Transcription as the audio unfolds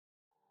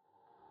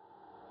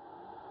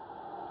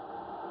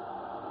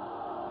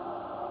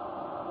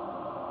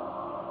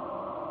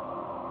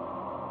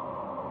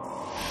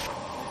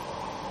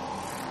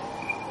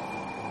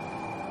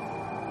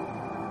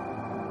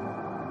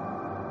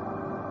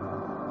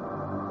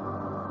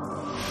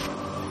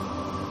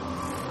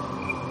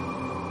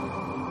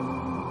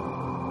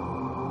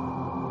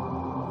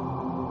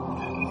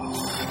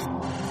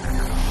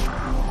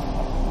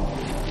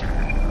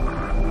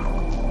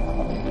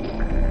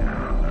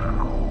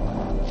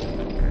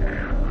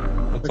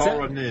Let's all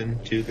run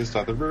into this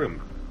other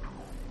room.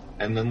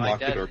 And then lock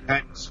the door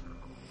behind us.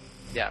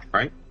 Yeah.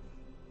 Right?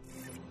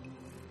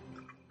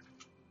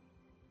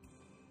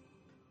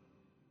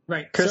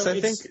 Right. Chris, so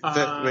I think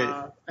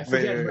that I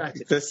forget who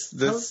acted.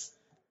 This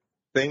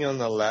thing on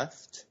the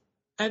left,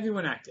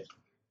 Everyone acted.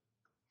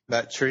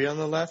 that tree on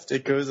the left,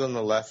 it goes on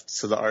the left,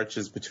 so the arch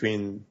is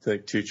between the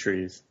two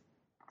trees.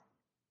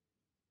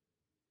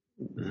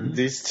 Mm-hmm.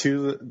 These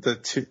two,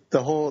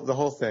 the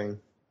whole thing.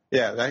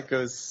 Yeah, that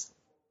goes.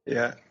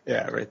 Yeah,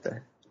 right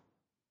there.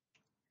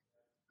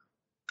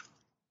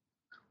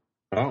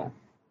 Oh.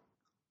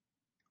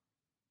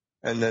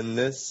 And then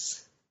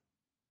this.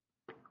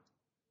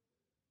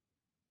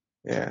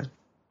 Yeah.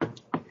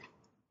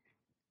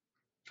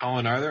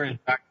 Colin, are there in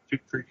fact two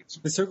trees?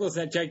 The circle is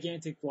that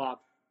gigantic blob.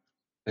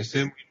 I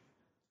assume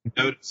we'd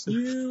notice.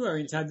 You are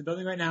inside the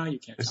building right now. You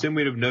can't. I assume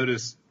we'd have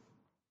noticed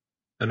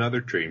another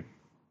tree,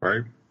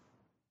 right?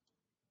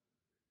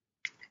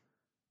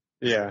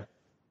 Yeah.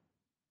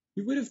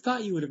 You would have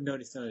thought you would have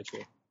noticed another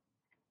tree.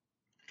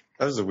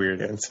 That was a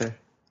weird answer.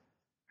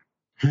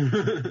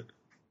 Oh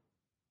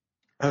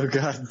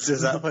God,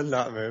 does that one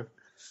not move?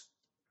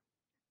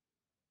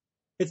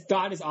 Its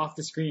dot is off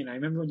the screen. I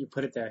remember when you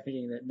put it there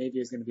thinking that maybe it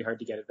was going to be hard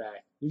to get it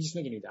back. You just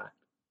make a new dot.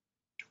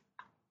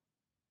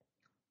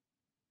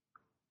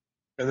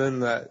 And then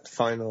that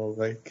final,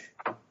 I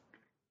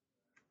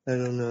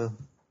don't know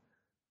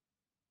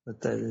what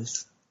that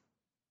is.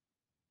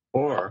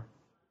 Or,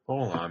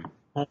 hold on.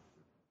 Oh,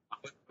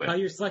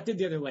 you selected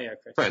the other layer,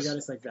 Chris. Chris. You got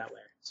to select that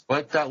layer.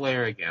 Select that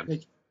layer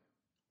again.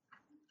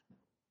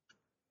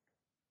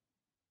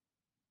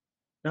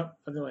 Nope,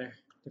 other layer.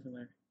 Different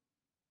layer.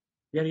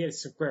 You got to get a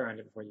square around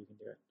it before you can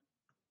do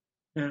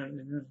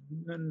it.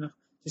 No.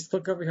 Just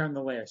click over here on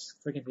the layers.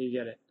 Click until you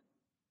get it.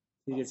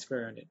 So you get a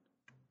square around it.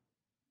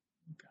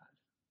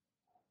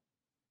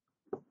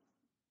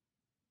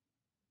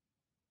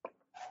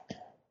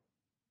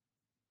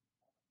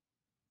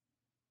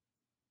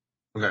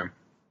 Okay.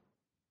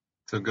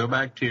 So go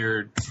back to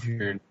your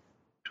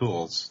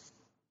tools.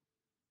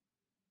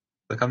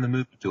 Click on the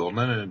move tool.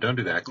 No, don't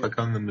do that. Click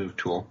on the move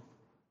tool.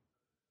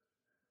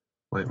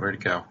 Wait, where'd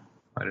it go?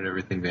 Why did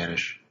everything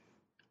vanish?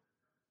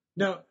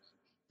 No,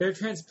 they're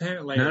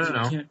transparent layers.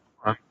 No. You can't.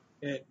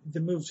 The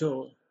move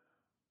tool.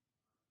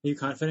 Are you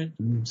confident?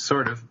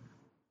 Sort of.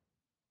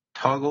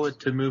 Toggle it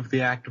to move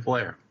the active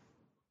layer.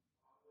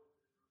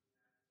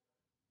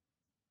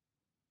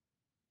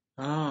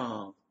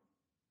 Oh.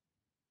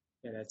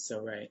 Yeah, that's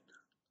so right.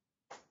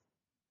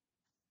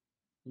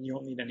 You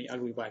won't need any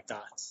ugly black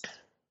dots.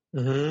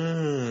 And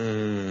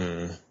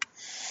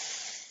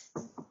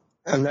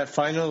that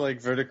final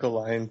vertical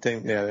line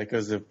thing, yeah, that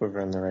goes up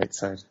over on the right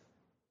side.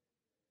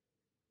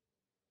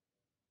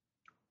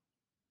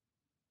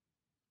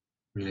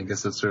 I mean, I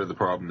guess that's sort of the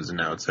problem is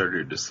now it's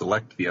harder to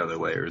select the other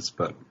layers,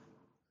 but...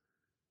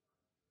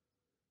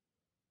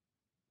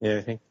 Yeah,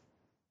 I think.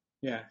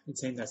 Yeah,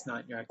 it's saying that's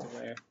not your active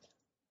layer.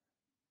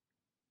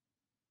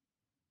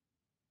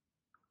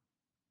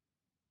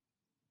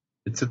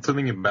 It said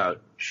something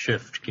about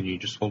shift. Can you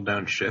just hold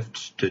down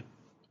shift to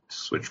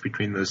switch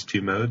between those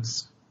two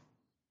modes?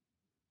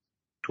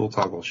 Tool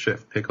toggle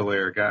shift. Pick a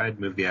layer guide,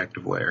 move the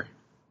active layer.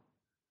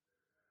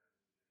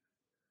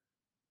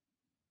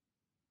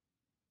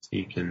 So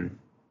you can...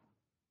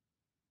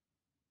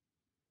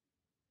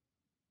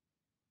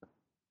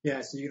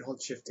 Yeah, so you can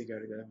hold shift to go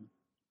to the other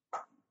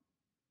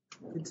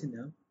one. Good to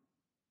know.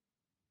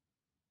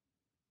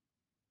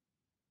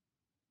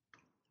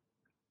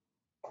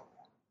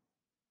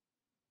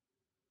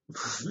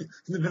 In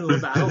the middle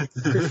of battle,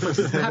 Chris puts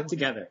the map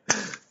together.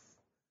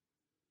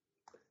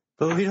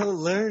 But we don't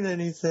learn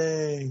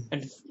anything.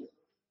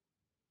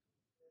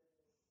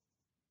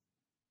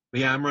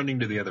 Yeah, I'm running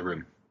to the other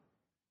room.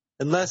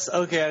 Unless,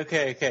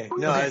 okay.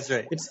 No, I was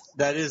right.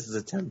 That is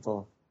the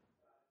temple.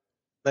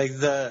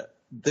 That's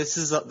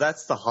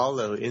the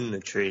hollow in the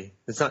tree.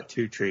 It's not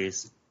two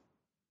trees.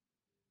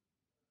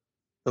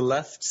 The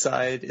left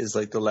side is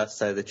the left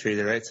side of the tree.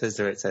 The right side is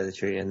the right side of the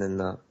tree. And then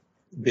the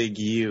big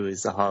U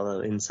is the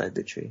hollow inside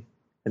the tree.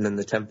 And then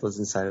the temple is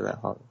inside of that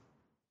hollow.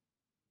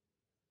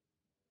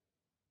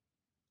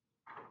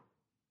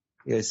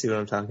 You guys see what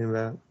I'm talking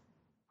about?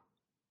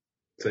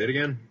 Say it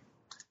again.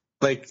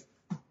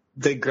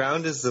 The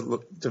ground is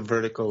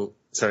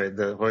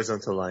the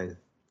horizontal line.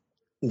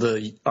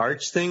 The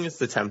arch thing is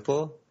the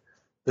temple.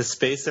 The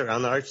space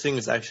around the arch thing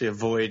is actually a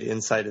void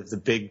inside of the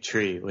big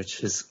tree,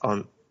 which is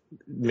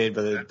made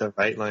by the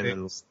right line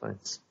and those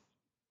lines.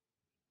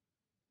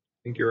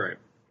 I think you're right.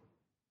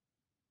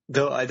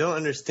 Though I don't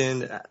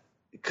understand,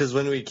 because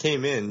when we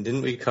came in,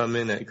 didn't we come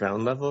in at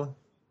ground level?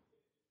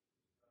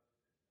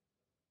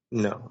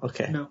 No.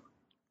 Okay. No.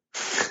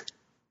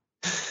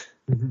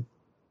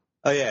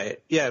 Oh,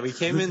 yeah, we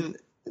came in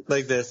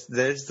like this.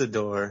 There's the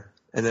door,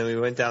 and then we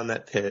went down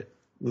that pit,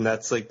 and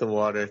that's the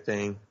water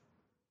thing.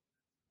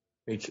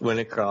 We went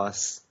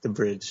across the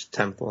bridge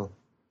temple.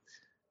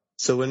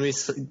 So when we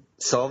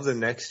solve the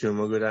next room,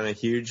 we'll go down a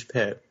huge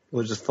pit.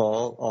 We'll just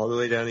fall all the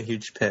way down a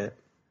huge pit.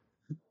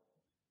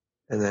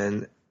 And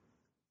then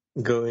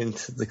go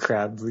into the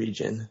crab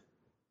region.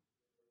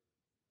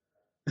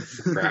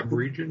 Crab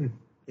region?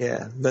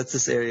 Yeah, that's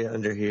this area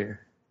under here.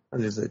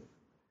 Under the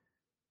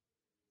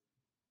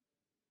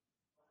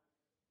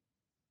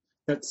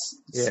That's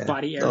yeah.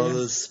 spotty All area.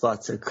 those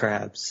spots are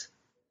crabs.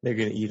 They're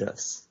gonna eat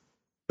us.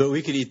 But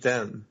we could eat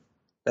them.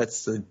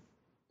 That's the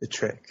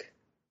trick.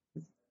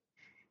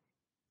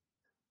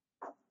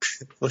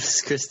 What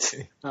is Chris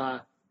doing?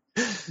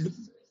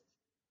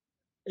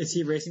 Is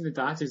he erasing the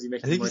dots or is he I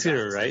making think more he's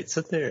gonna dots? write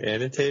something or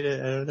annotate it.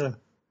 I don't know.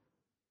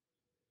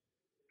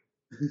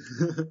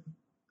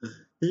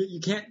 You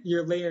can't,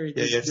 your layer,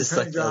 Yeah, you have to you're trying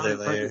select to the draw other on a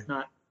part layer. that's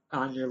not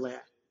on your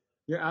layer.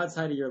 You're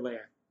outside of your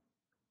layer.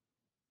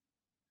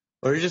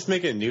 Or you just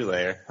make a new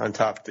layer on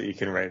top that you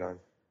can write on.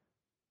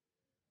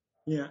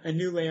 Yeah, a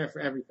new layer for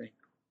everything.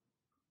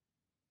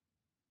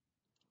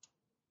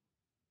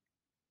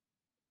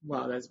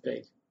 Wow, that's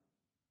big.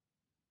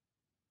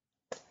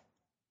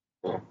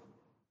 Cool.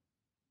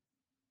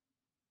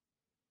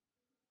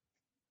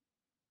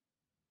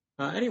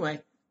 Anyway,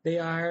 they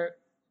are.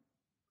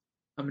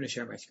 I'm going to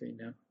share my screen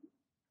now. Is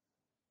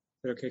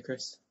that okay,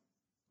 Chris?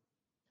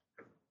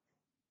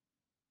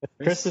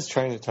 Chris is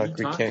trying to talk. You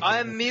We talk? can't.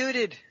 I'm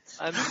muted.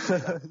 I'm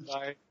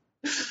sorry.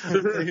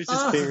 You're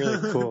just being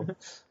really cool.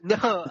 No,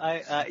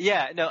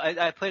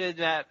 I put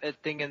a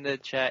thing in the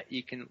chat.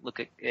 You can look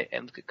at it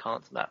and look at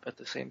Colin's map at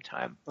the same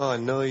time. Oh,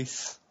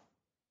 nice.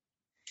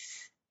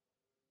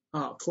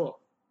 Oh, cool.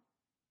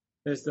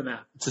 There's the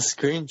map. It's a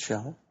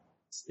screenshot.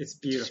 It's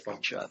beautiful.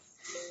 Screenshot.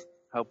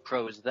 How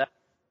pro is that?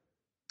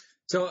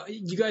 So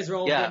you guys are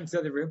all Yeah. going to the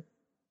other room,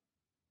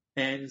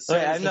 and Oh,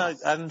 yeah,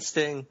 I'm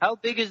staying. How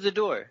big is the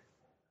door?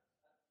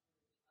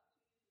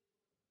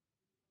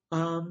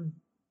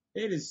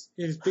 It is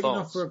big False.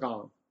 enough for a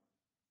golem.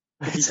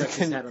 If he It's ducks like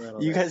his head a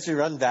little you bit. guys should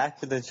run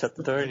back and then shut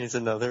the door and use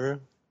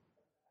another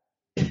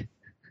room.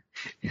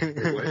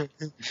 But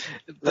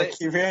Like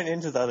he ran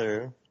into the other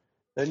room,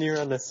 then you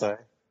run this way.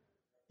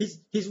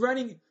 He's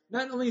running.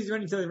 Not only is he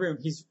running to the room,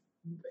 he's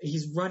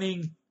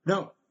running.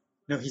 No,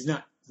 he's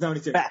not. That's not what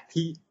he's doing. Back.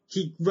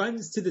 He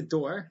runs to the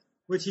door,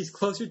 which he's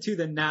closer to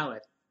than Naled.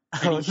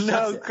 And Oh he shuts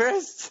no, it.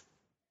 Chris!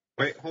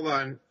 Wait, hold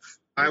on.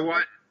 I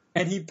want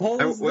And he pulls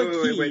wait, the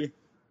wait, key wait.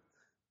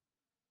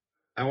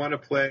 I want to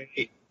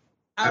play.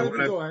 out I of the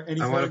wanna- door, and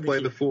he's I want holding to play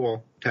the the key.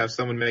 fool to have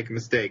someone make a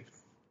mistake.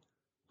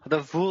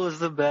 the fool is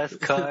the best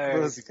That card.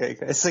 was okay.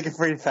 It's like a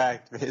free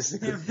fact,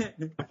 basically.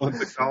 I want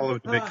the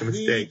golem to make a He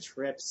mistake.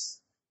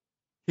 trips.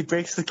 He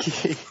breaks the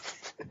key.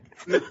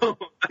 No,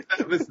 I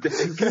made a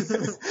mistake.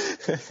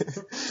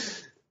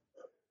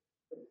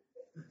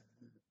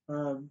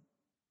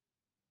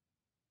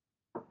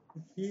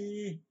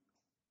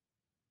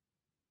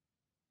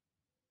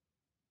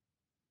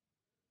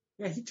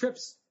 He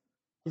trips.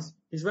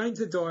 He's running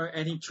to the door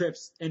and he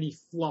trips and he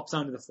flops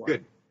onto the floor.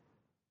 Good.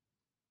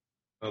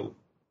 Oh,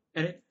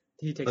 And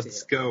he takes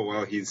let's a hit. go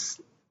while he's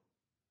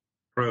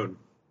prone.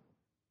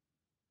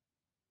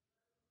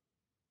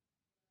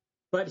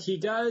 But he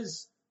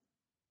does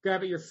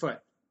grab at your foot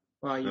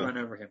while you Oh. run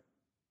over him.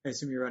 I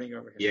assume you're running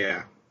over him.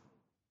 Yeah.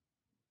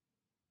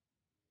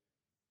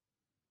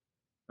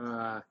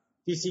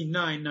 DC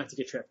 9 not to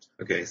get tripped.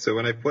 Okay, so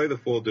when I play the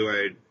fool, do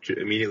I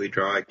immediately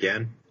draw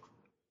again?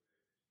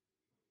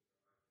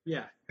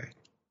 Yeah.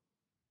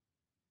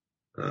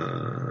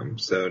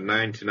 So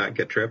 9 to not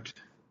get tripped.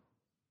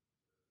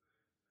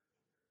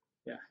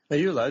 Are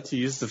you allowed to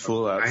use the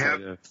fool outside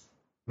have of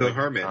The like,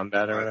 hermit.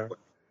 combat or whatever?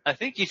 I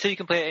think you said you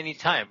can play at any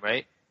time,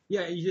 right?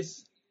 Yeah, you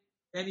just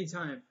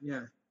anytime.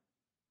 Yeah.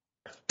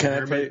 Can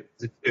I play? Hermit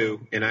is a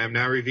 2, and I am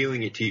now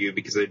revealing it to you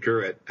because I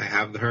drew it. I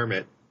have the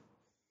hermit.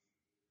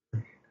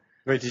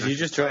 Wait, did you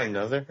just draw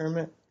another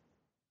hermit?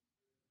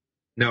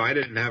 No, I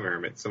didn't have a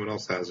hermit. Someone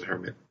else has a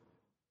hermit.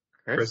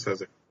 Chris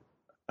has a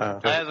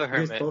Oh, I have a You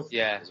guys hermit. both-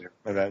 Yeah.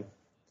 my bad.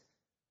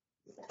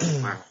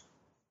 Wow.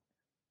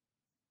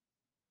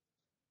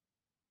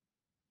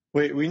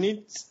 Wait, we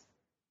need.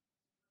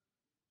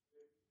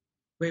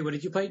 Wait, what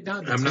did you play? No,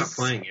 I'm not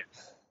playing it.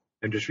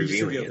 I'm just You just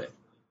revealing revealed it. it.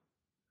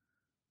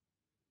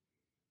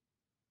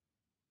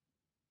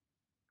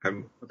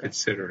 I'm Okay.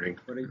 considering.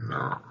 What are you?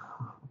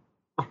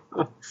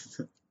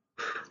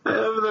 I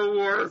have the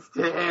worst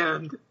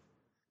hand.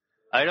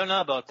 I don't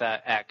know about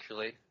that,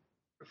 actually.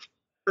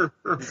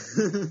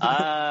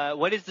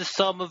 What is the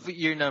sum of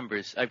your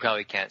numbers? I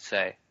probably can't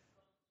say.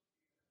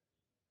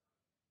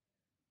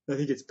 I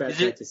think it's bad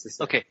Is it- practice to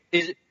say. Okay,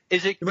 is it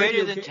It might be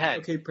greater than okay, 10?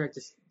 Okay,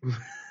 practice.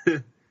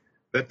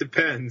 That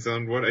depends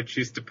on what I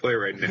choose to play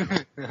right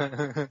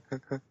now.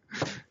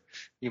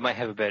 You might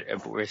have a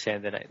worse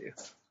hand than I do.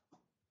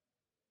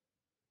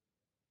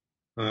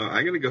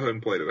 I'm going to go ahead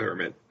and play the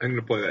hermit. I'm going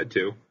to play that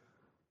too.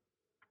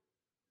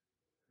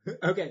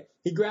 Okay,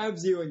 he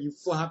grabs you and you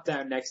flop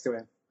down next to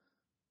him.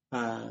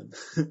 And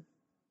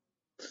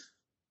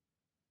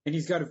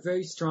he's got a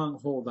very strong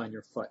hold on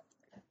your foot.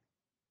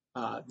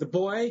 The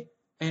boy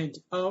and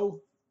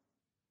O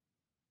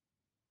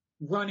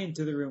run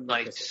into the room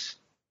like this. Nice.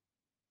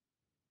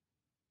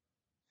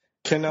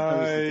 Can At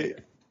least I they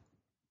did.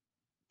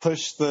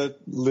 push the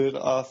lid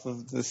off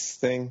of this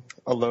thing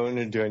alone,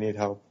 or do I need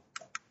help?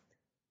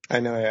 I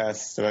know I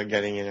asked about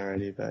getting in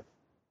already, but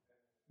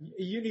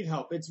You need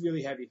help. It's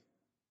really heavy.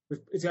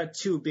 It's got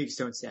 2 big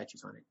stone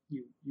statues on it.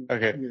 You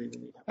Okay. really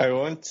need help. I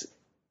want.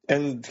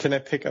 And can I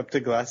pick up the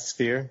glass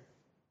sphere?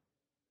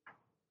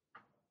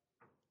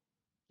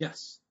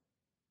 Yes.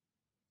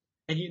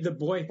 And the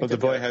boy. Oh, the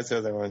boy has the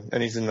other one,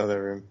 and he's in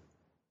another room.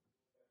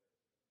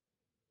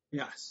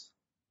 Yes.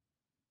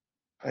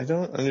 I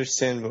don't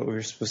understand what we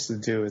were supposed to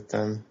do with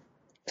them.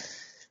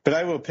 But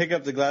I will pick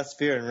up the glass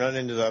sphere and run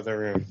into the other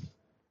room.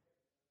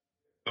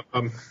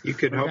 You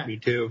could help Okay. me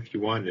too if you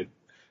wanted.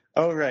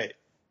 Oh, right.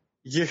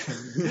 You,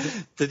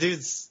 the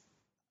dude's...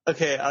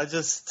 Okay, I'll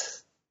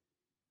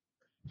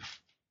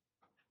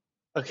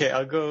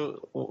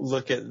go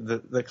look at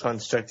the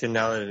constructor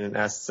now and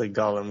ask the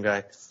golem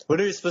guy, what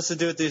are we supposed to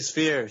do with these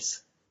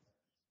spheres?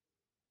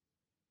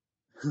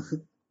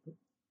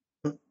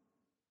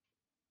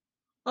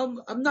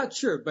 I'm not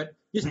sure, but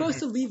you're supposed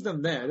to leave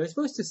them there. They're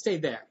supposed to stay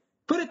there.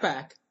 Put it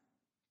back.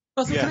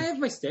 Also, Yeah. can I have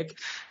my stick?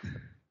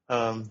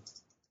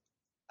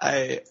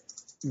 I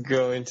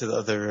go into the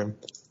other room.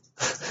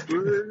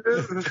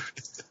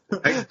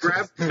 I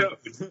grabbed Toad.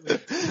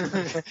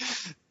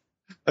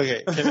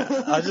 Okay,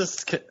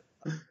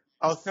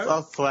 I'll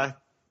thwack.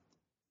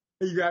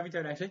 Are you grabbing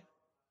Toad, actually?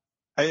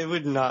 I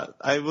would not.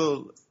 I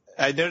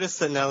noticed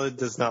that Nella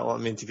does not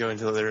want me to go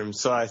into the other room,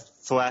 so I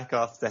thwack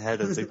off the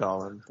head of the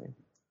golem thing.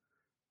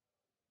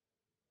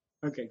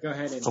 Okay, go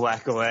ahead and...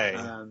 Thwack away.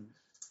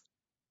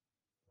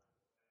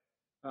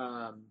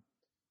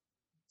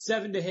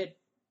 7 to hit,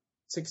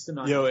 6 to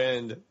 9. Yo,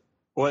 and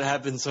what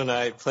happens when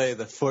I play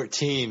the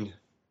 14?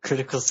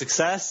 Critical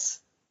success?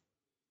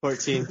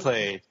 14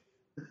 played.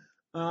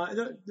 No,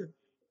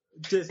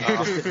 just a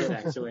hit,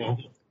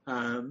 actually.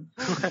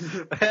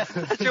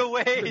 That's your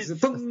ways.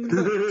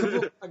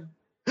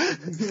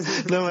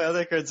 No, my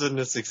other cards wouldn't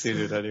have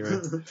succeeded anyway.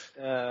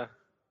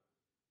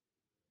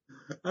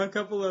 A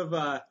couple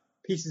of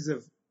pieces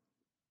of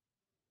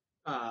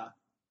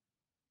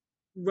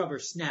rubber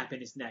snap in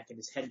his neck, and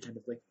his head kind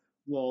of like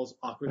rolls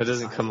awkwardly. It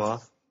doesn't sideways. come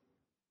off.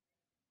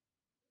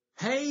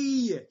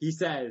 Hey, he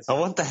says. I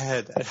want the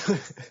head.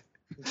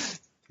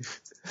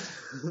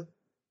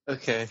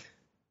 Okay.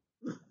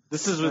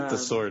 This is with the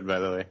sword, by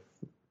the way.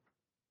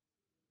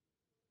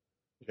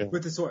 Okay.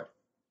 With the sword.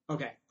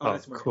 Okay. Oh,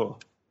 that's more cool.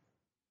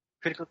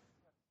 Critical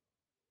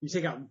You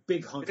take out a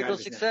big hunk out of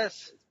his neck.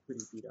 success. It's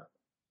pretty beat up.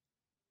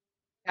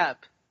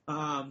 Cap.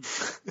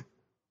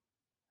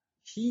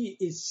 He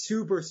is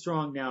super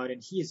strong now,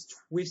 and he is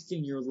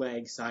twisting your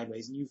leg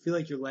sideways, and you feel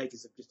like your leg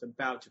is just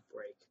about to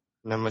break.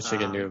 Not much I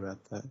can do about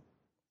that.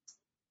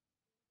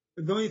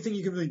 The only thing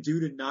you can really do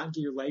to not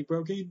get your leg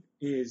broken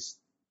is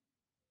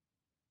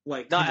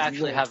like Not kind of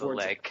actually roll have a towards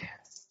leg. it.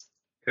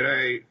 Could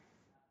I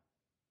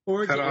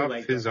Or cut get your off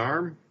leg his broken.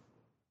 arm?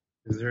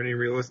 Is there any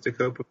realistic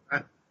hope of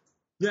that?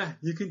 Yeah,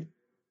 you can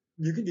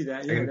do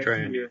that. Yeah, I can that try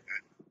can and be do it.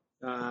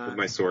 with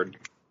my sword.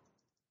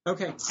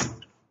 Okay.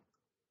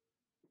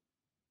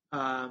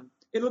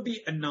 It'll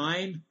be a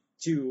 9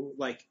 to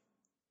like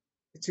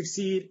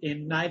succeed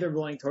in neither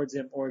rolling towards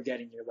him or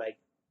getting your leg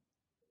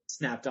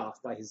snapped off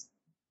by his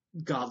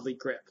godly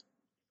grip.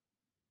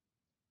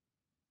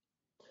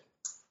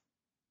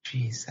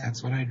 Jeez,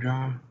 that's what I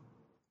draw.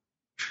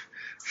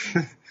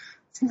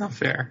 It's not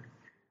fair.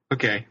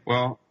 Okay,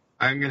 well,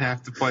 I'm going to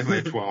have to play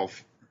my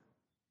 12.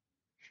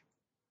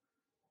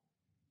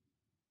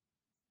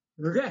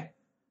 Okay.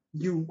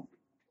 You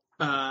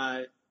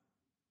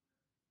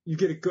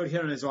get a good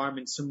hit on his arm,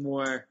 and some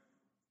more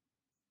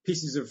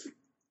pieces of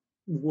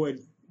wood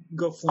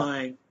go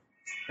flying,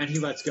 and he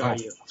lets go Oh,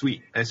 of you.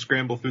 sweet. I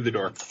scramble through the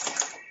door.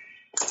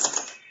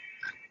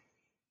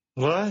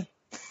 What?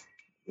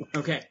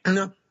 Okay.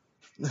 No.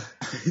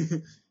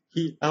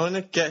 he I want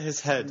to get his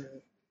head.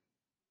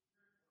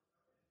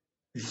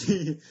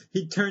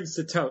 he turns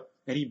to Tote,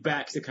 and he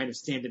backs to kind of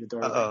stand in the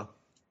doorway. Uh-oh.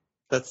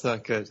 That's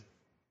not good.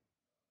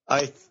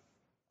 I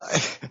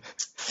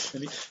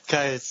And he-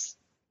 guys,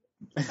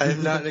 I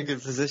am not in a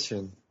good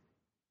position.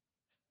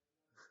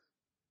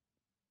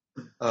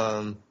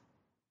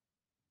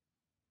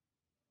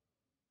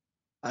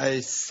 I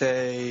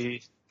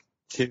say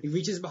He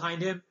reaches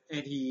behind him,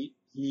 and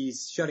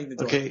he's shutting the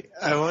door. okay,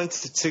 I want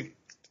to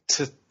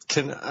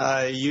can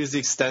I use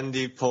the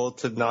extendy pull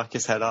to knock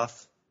his head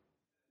off?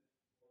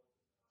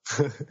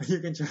 You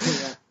can try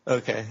that.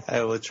 Okay,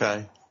 I will try.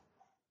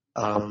 It's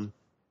going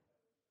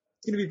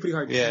to be pretty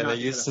hard to Yeah, and knock I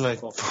his used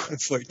head my off the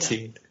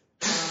 14.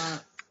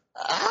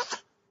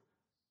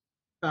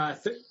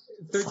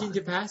 13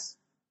 to pass.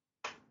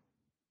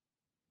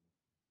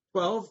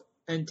 12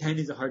 and 10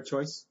 is a hard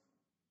choice.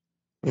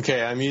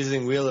 Okay, I'm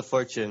using Wheel of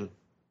Fortune.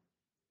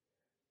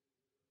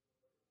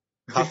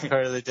 Top Okay.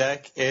 card of the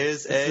deck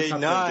is It's the a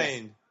top card of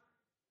the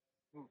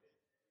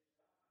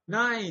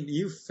 9. 9,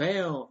 you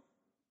fail.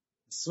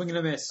 Swing and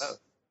a miss. Oh.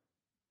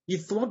 You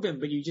thwomp him,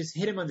 but you just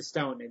hit him on the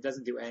stone. And it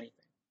doesn't do anything.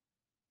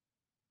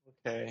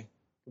 Okay,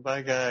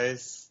 goodbye,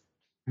 guys.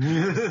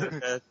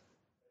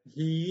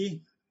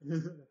 He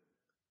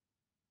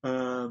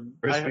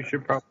Chris, we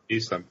should probably do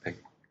something.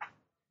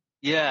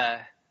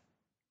 Yeah.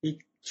 He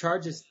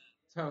charges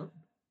Toad.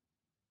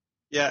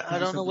 Yeah, I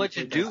don't know what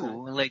to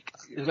do. Like,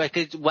 I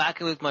could whack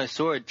it with my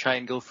sword, try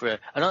and go for it.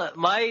 I don't.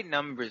 My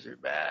numbers are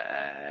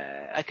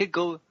bad. I could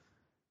go,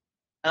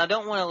 and I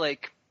don't want to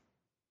like.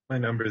 My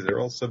numbers are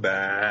also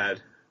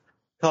bad.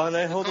 Colin,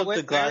 I hold up Where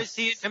the glass. is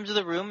he in terms of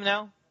the room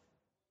now?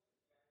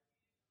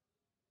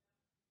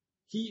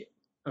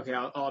 Okay,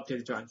 I'll update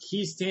the drawing.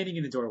 He's standing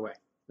in the doorway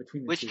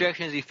between the Which two.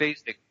 direction is he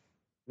facing?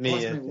 Me,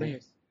 Lost I my think.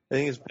 layers. I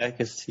think his back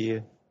is to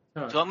you.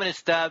 Oh. So I'm gonna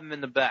stab him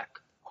in the back.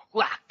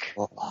 Whack!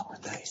 Oh,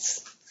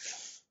 nice.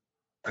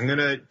 I'm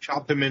gonna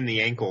chop him in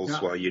the ankles No.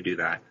 while you do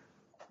that.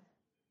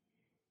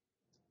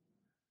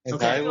 And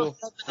Okay. I will.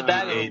 The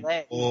back of A the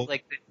leg, double-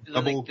 like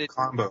Double the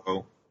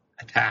combo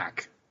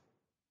attack.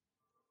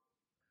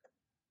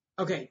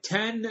 Okay,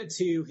 10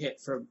 to hit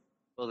for.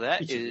 Well,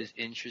 that Each of is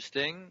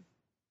interesting.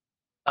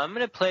 I'm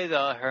gonna play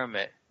the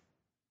hermit.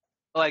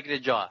 Oh, I get a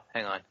jaw.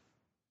 Hang on.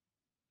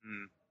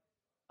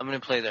 I'm gonna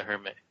play the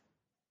hermit.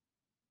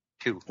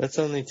 2. That's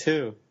only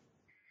 2.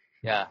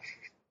 Yeah.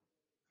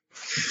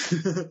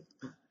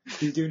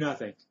 You do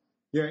nothing.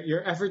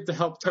 Your effort to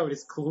help Toad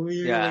is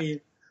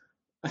clearly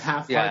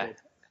half-hearted.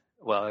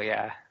 Well,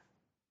 yeah.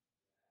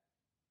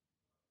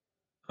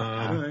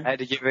 Alright. I had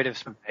to get rid of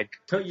some head.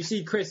 Toad, you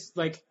see Chris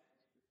like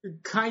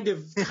kind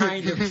of try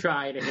to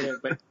hit it,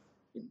 but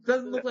it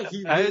doesn't look like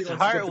he really His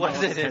wants heart to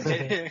wasn't get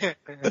the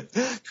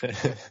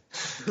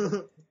in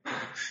it.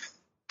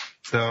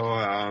 So,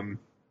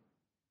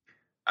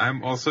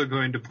 I'm also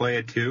going to play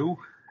a 2.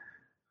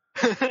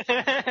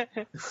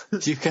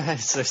 You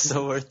guys are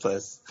so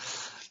worthless.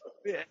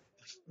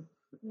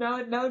 Now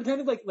it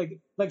kind of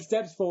like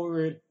steps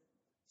forward,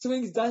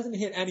 swings, doesn't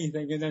hit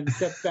anything, and then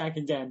steps back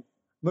again,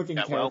 looking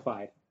Yeah, well.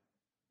 terrified.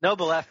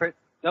 Noble effort.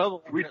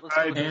 Noble We effort. Let's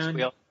go with this tried.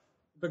 wheel.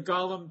 The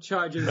golem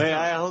charges. Wait,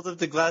 I hold up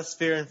the glass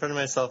sphere in front of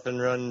myself and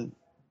run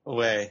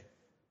away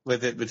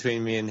with it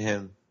between me and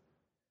him.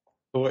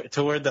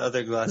 Toward the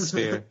other glass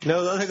sphere.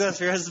 No, the other glass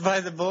sphere has to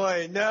find the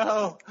boy.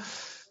 No!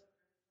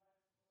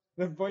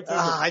 The boy takes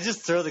I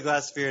just throw the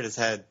glass sphere at his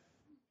head.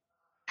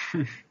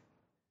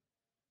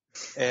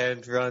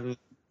 And run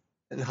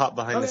and hop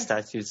behind the Okay.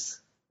 statues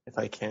if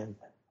I can.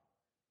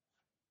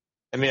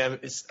 I mean,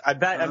 I'm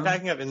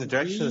backing up in the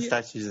direction of the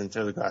statues and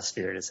throw the glass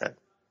sphere at his head.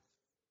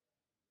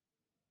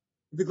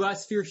 the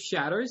glass sphere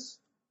shatters,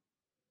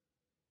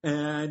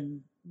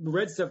 and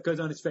red stuff goes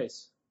on his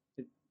face.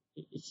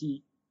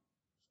 He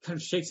kind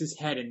of shakes his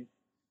head and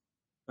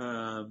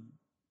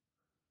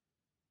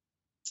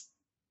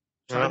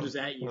charges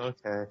at you.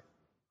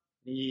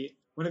 Okay.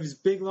 One of his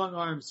big long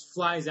arms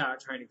flies out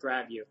trying to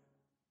grab you.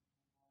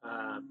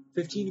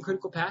 15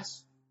 critical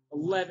pass.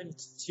 11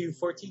 to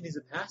 14 is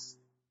a pass.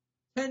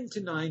 10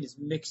 to 9 is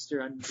mixed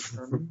or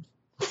undetermined.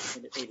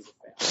 And 8 is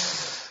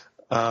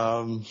a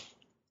fail.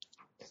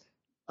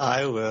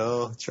 I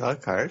will draw a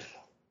card.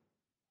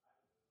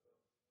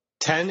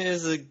 10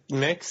 is a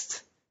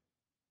mixed.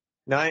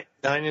 9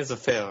 is a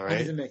fail, 9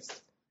 right? is a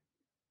mixed.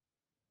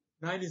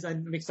 9 is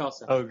mixed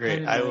also. Oh, 10 great.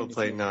 and I 9 will is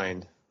play mixed.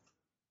 9.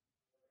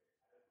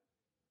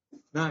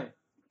 9.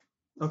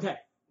 Okay.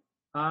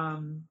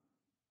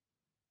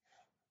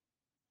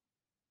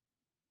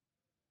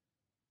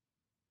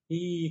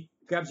 He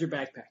grabs your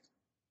backpack.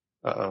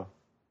 Uh-oh.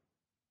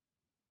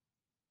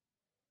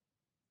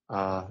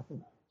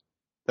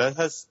 That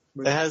has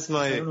I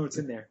don't know what's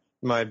in there.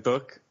 my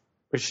book,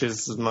 which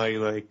is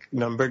my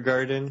number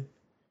garden.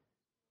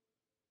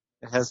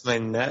 It has my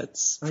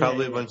nets, Oh,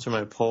 probably yeah. a bunch of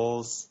my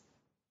poles.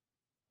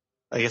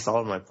 I guess all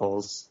of my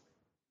poles.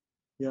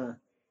 Yeah.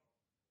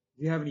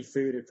 If you have any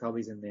food, it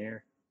probably's in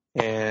there.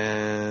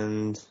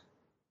 And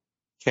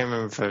can't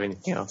remember if I have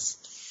anything else.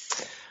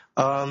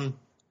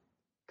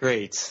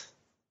 Great.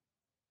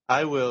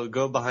 I will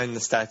go behind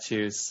the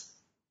statues.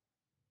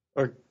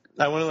 Or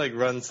I want to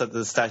run so that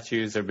the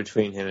statues are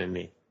between him and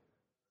me.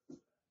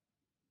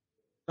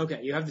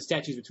 Okay, you have the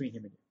statues between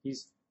him and you.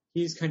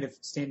 He's kind of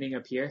standing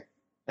up here.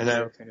 And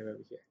You're kind of over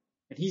here.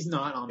 And he's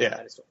not on the Yeah.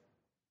 pedestal.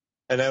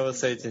 I will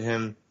say to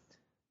him,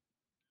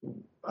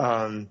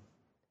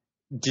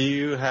 do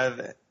you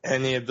have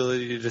any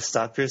ability to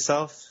stop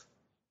yourself?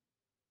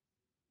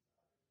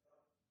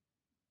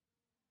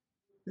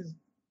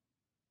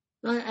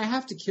 I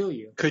have to kill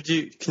you. Could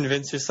you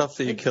convince yourself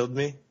that you killed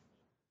me?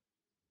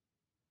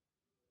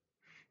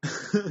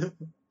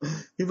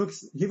 He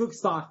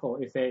looks thoughtful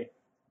if a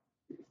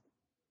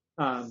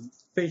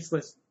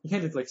faceless. He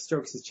kind of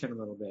strokes his chin a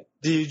little bit.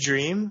 Do you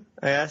dream?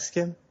 I ask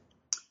him.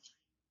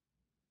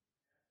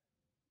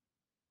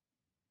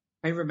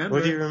 I remember.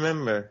 What do you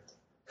remember?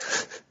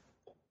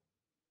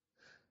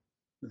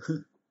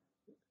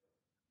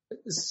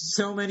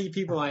 So many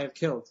people I have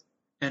killed,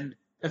 and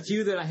a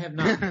few that I have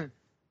not.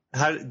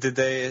 How did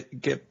they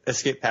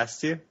escape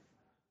past you?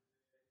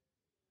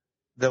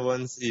 The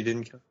ones you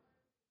didn't kill?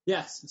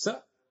 Yes. So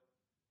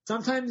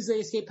sometimes they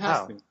escape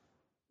past How? me,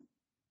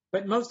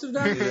 but most of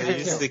them Did I they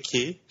use kill. the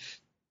key?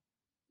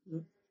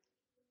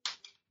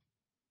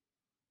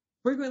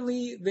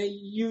 frequently they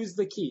use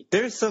the key.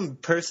 There's some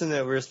person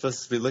that we're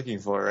supposed to be looking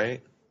for,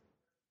 right?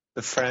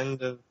 The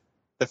friend of.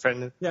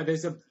 Yeah,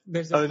 there's a Oh,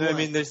 no, boy. I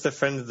mean, there's the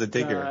friend of the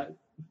digger.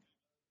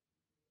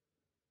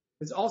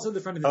 There's also the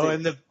friend of the Oh,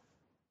 digger. and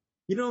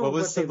You know what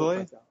was they the look boy?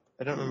 like, though.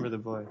 I don't remember the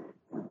boy.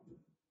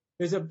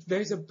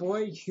 There's a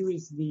boy who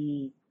is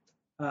the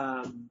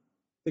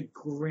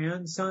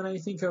grandson, I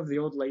think, of the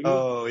old lady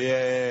Oh,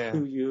 yeah.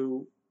 who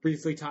you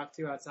briefly talked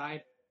to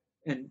outside,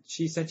 and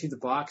she sent you the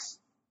box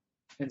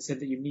and said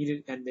that you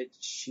needed and that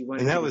she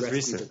wanted And you that to was rescue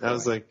recent. the That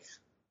was boy. like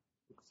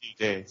a few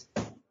days.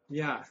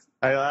 Yeah.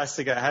 I asked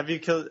the guy,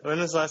 when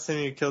was the last time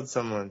you killed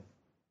someone?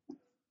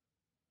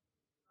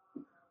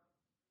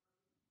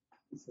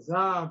 He says,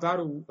 about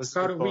a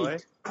boy?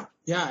 week.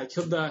 Yeah, I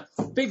killed the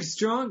big,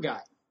 strong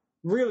guy.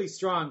 Really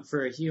strong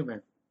for a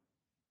human.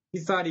 He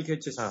thought he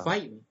could just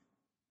fight me.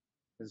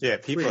 Yeah,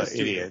 people are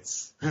stupid.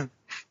 idiots.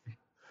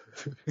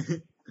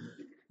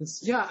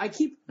 Yeah, I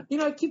keep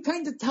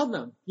trying to tell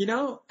them,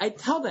 I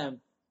tell them,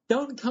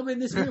 don't come in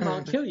this room,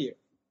 I'll kill you.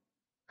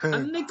 And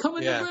then they come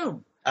in the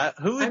room.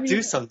 Who would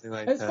do something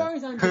like as that? As far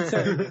as I'm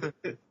concerned.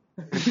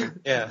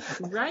 Yeah.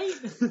 Right?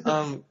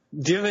 Do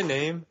you have a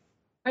name?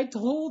 I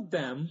told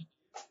them.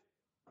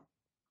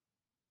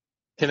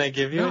 Can I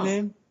give you a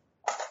name?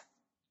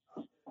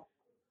 Who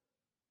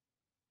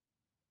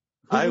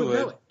I would would.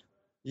 know it?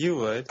 You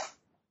would.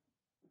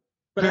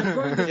 But I'm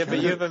going to Yeah, but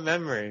you have a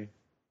memory.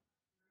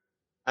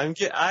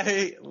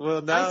 I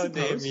will now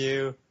name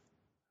you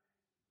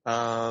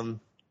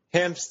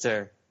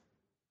Hamster.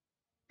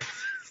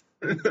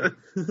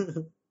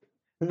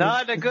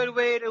 Not a good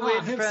way to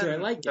win Hamster, friends. I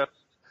like it.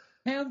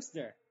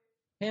 Hamster.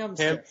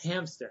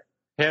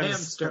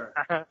 Hamster.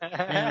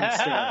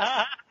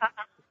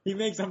 He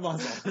makes a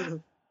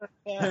muzzle.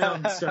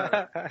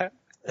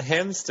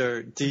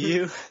 Hamster, do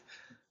you...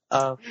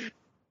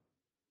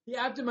 He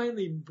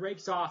absentmindly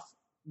breaks off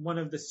one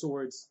of the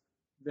swords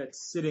that's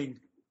sitting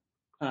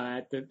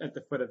at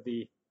the foot of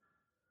the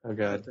Oh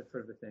god. at the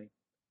foot of the thing.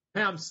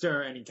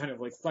 Hamster, and he kind of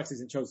like flexes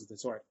and shows with the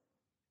sword.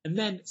 And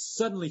then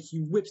suddenly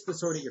he whips the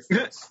sword at your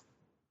face.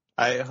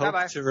 I hope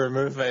Bye-bye. to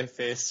remove my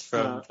face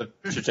from the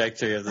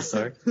trajectory of the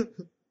sword.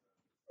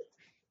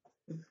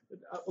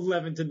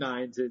 11 to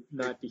 9 to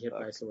not be hit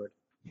by a sword.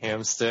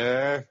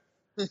 Hamster.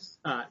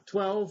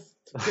 12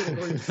 to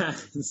critically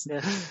pass.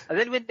 And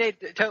then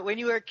when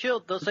you are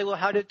killed, they'll say, well,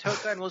 how did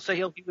Tokan? We'll say,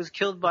 he was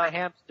killed by a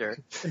hamster.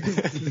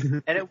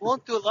 And it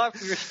won't do a lot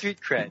for your street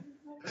cred.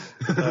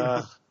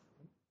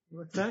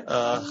 What's that?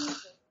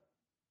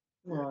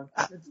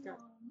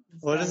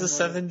 What does a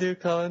 7 do,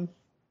 Colin?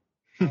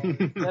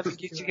 7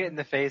 gets you hit in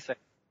the face. A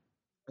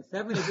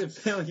 7 is a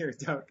failure,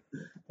 Doug.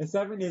 A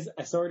 7 is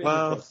a sword in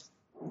Wow. the face.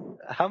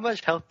 How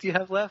much health do you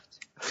have left?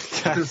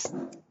 Guys,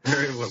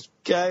 Very well.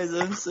 guys,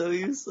 I'm so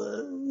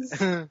useless.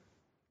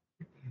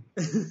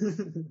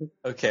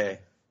 Okay.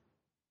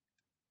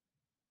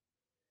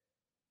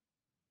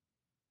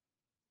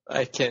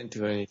 I can't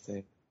do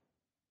anything.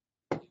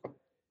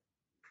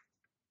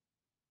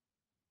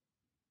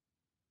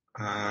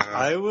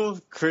 I will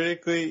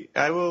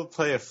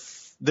play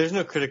there's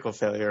no critical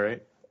failure,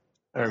 right?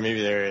 Or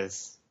maybe there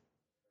is.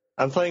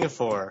 I'm playing a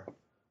 4.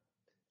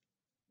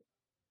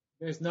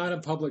 There's not a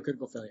public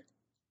critical failure.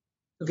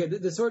 Okay,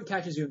 the sword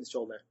catches you in the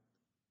shoulder.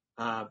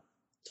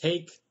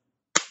 Take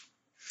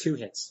 2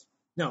 hits.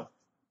 No.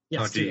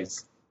 Yes, Oh, 2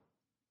 hits.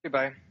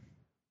 Goodbye.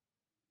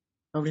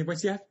 How many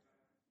points do you have?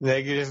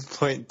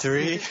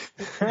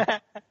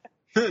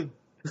 -0.3.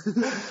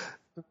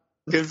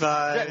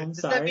 Goodbye. I'm Does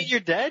sorry. that mean you're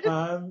dead?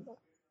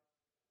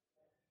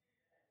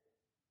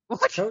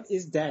 What? Toad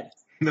is dead.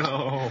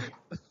 No.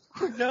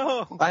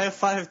 No. I have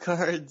 5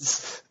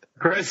 cards.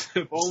 Chris,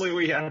 if only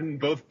we hadn't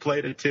both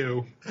played a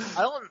 2.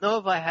 I don't know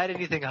if I had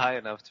anything high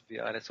enough, to be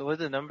honest. What was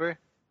the number?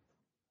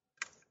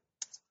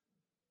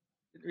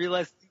 Didn't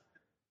realize.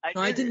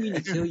 I didn't mean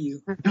to kill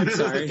you. I'm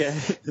sorry. Okay.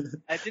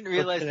 I didn't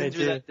realize What can I things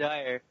were do? that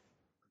dire.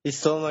 He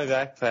stole my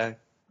backpack.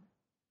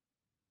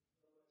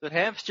 So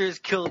hamsters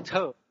killed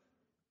Toad.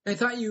 I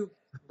thought you...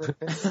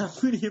 How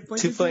many hit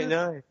points did you have?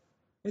 2.9.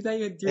 I thought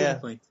you had 3 Yeah.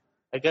 hit points.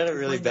 I got a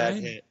really bad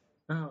 2.9? hit.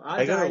 Oh,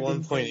 I got a died,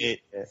 didn't 1.8 hit,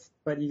 hit.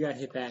 but you got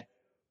hit back.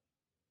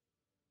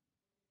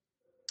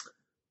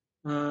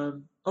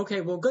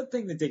 Okay, well, good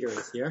thing the digger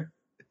is here.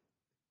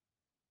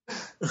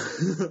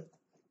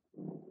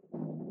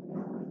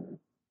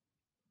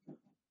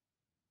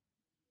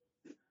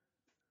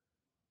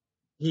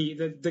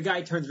 The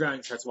guy turns around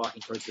and starts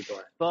walking towards the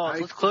door. Balls,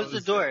 let's close the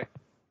door.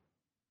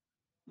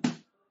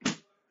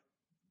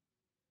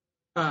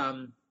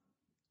 Toad,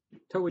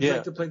 would you Yeah.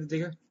 like to play the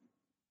digger?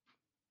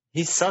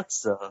 He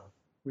sucks though.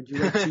 Would you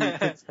like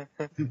to?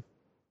 Can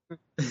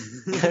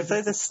I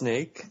play the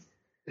snake?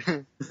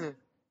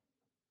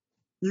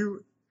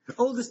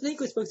 The snake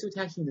was supposed to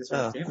attack you this way.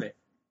 Oh. Damn it.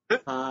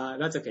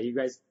 That's okay. You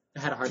guys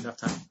had a hard enough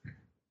time.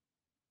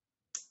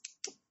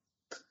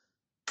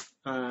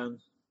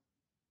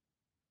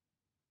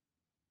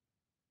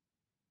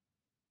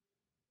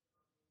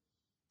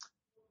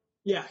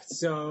 Yeah.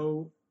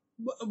 So,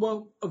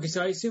 well, okay.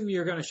 So I assume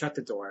you're gonna shut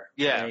the door.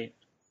 Yeah. Right?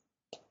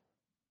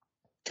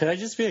 Could I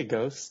just be a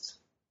ghost?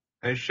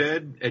 I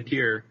shed a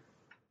tear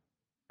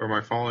for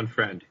my fallen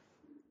friend,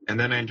 and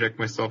then I inject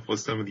myself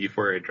with some of the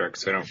euphoria drugs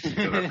so I don't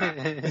feel that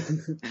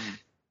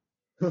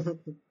bad.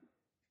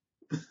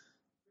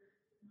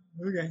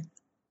 Okay.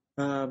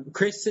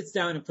 Chris sits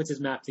down and puts his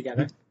map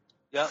together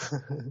Yep.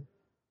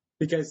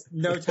 because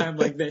no time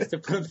like this to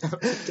put a map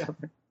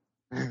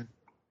together.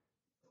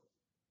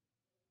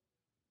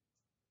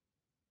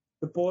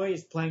 The boy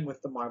is playing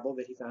with the marble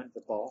that he found,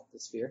 the ball, the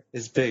sphere.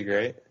 It's big,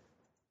 right?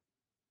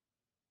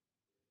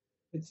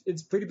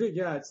 It's pretty big,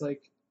 yeah. It's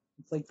like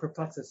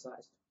Perplexus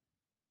sized.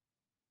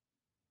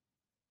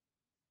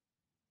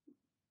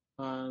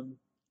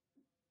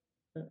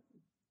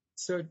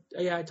 So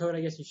yeah, Toad,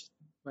 I guess you should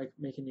like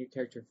make a new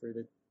character for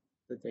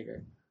the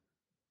digger.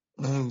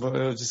 But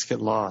it'll just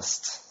get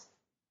lost.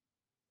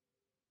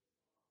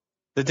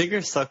 The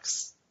digger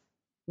sucks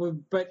Well,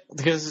 but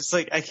because it's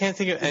like I can't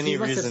think of He any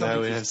must have reason I something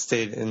would to- have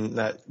stayed in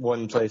that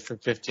one place for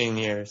 15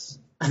 years.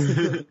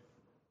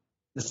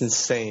 It's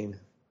insane.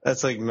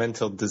 That's like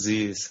mental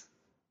disease.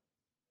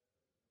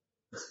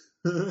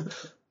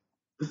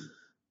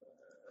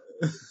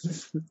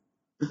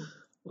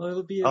 Well,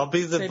 it'll be. I'll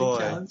be the exciting boy.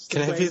 challenge to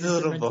Can I play be the Mr.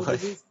 little Mental boy?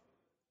 Disease.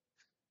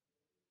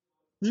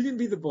 You can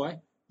be the boy.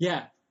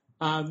 Yeah.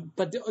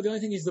 But the only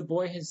thing is the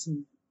boy has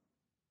some.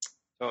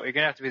 So you're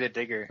gonna have to be the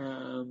digger.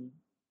 It's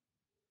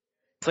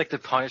It's like the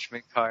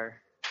punishment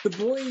car.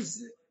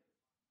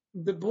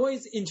 the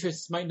boy's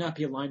interests might not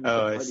be aligned with Oh,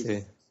 the I party's see.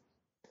 interests.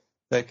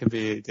 That could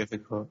be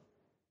difficult.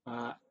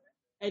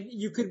 And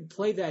you could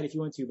play that if you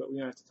want to, but we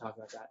don't have to talk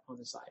about that on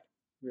the side.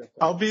 Real quick.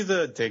 I'll be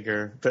the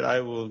digger, but I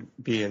will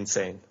be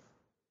insane.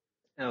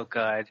 Oh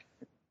God,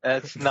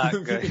 that's not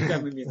You can good.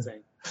 definitely be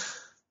insane.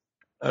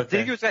 Okay.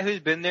 Digger's guy who's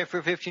been there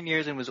for 15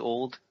 years and was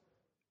old.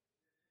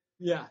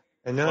 Yeah.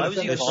 I know Why it's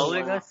was he that's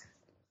following so- us?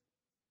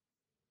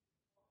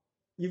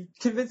 You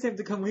convinced him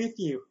to come with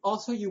you.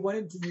 Also, you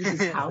wanted to use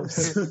his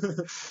house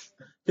to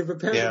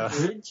prepare Yeah.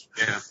 the bridge,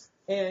 Yeah.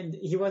 and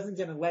he wasn't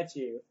going to let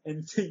you.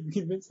 And so you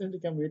convinced him to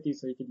come with you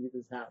so he could use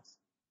his house.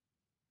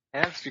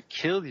 Hamster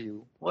killed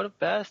you. What a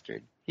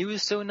bastard. He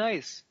was so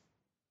nice.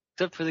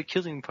 Except for the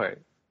killing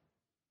part.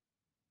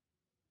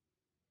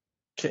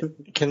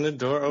 Can the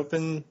door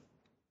open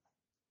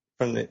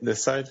from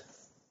this side?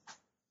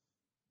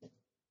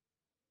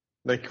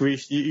 Like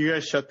you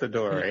guys shut the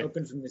door, right?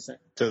 Open from this side.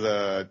 To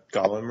the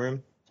golem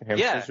room, the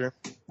hamster's room.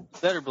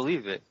 Better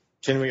believe it.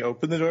 Can we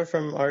open the door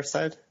from our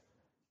side?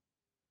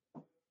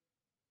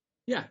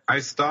 Yeah. I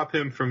stop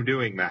him from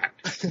doing that.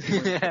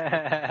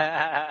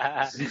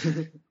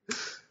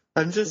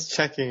 I'm just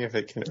checking if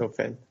it can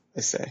open.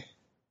 I say.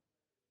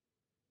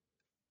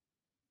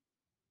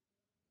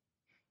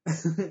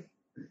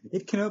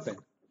 It can open.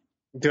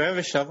 Do I have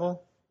a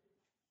shovel?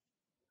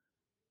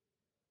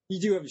 You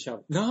do have a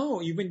shovel.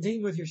 No, you've been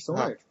digging with your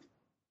sword.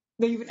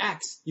 No, you have an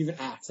axe. You have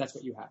an axe. That's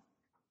what you have.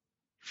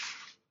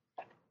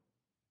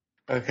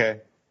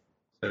 Okay.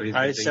 So he's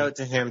I using- shout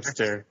to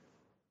Hamster.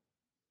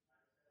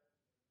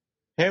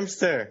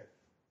 Hamster,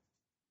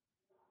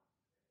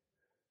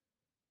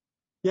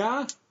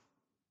 Yeah?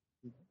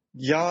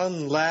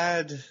 yon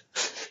lad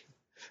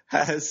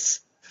has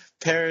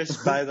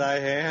perished by thy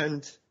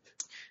hand.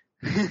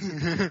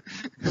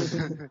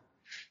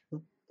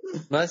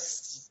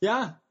 Must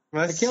Yeah.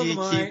 Must killed ye him,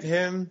 all keep right.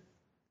 him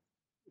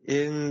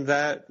in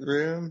that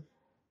room?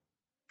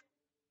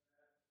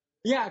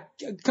 Yeah.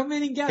 Come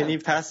in and get Can him. you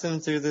pass him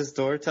through this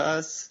door to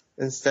us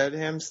instead,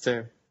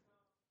 Hamster?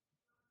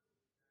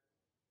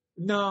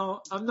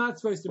 No, I'm not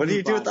supposed to What do move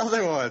you do with the bodies.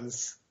 other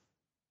ones?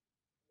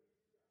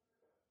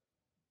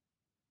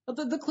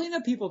 But the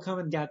cleanup people come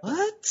and get them.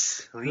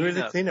 What? Who are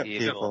the Cleanup cleanup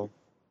people. people?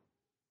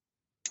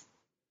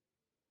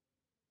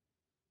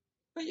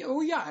 But,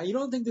 oh yeah, you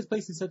don't think this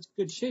place is such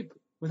good shape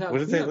without What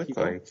do they cleanup look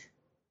people. like?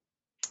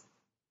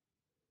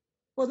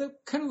 Well, they're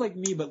kind of like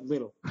me, but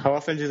little. How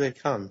often do they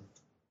come?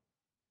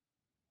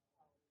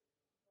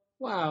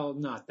 Well,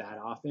 not that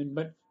often,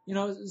 but you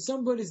know,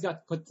 somebody's got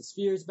to put the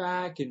spheres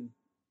back and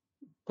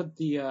put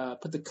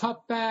the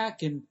cup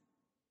back, and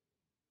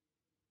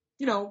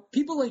you know,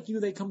 people like you,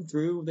 they come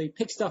through, they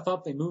pick stuff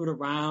up, they move it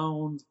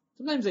around.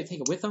 Sometimes they take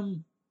it with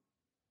them,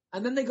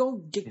 and then they go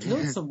and get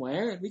killed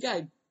somewhere, and we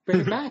gotta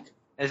bring it back.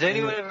 Has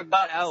anyone ever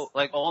got out,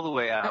 like all the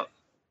way out?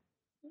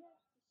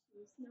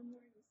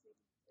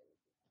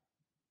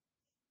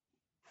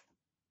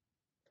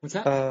 What's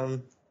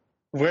that?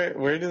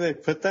 Where do they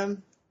put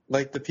them?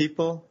 Like the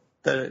people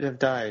that have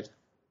died?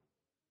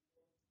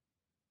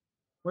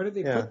 Where did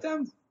they yeah. put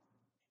them?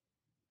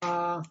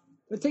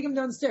 They take them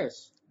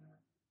downstairs.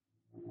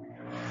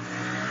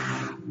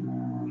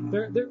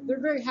 They're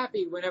very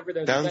happy whenever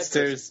they're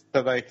Downstairs,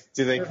 but like,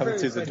 do they They're come very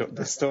through excited.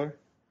 this door?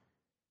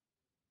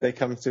 They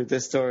come through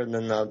this door and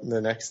then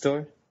the next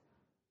door?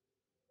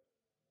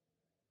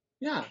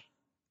 Yeah.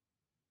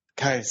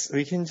 Guys,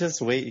 we can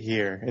just wait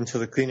here until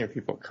the cleaner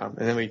people come,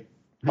 and then we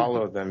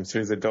follow them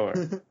through the door.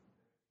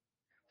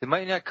 They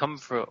might not come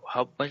for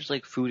how much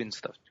like food and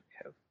stuff do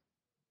we have?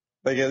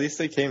 Like, at least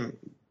they came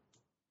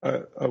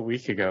a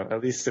week ago.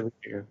 At least a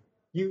week ago.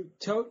 You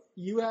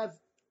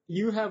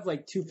You have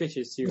like 2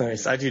 fishes too.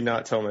 Nice. I do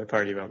not tell my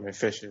party about my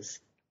fishes.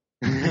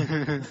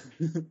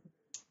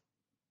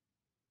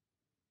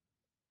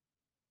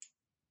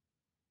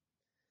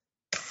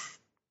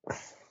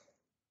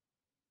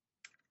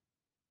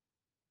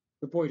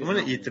 The boy I'm does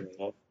gonna not eat the want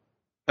ball.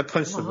 I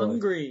punched the I'm ball.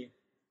 hungry.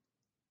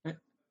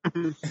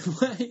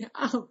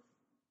 Ow.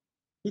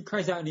 He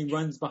cries out and he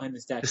runs behind the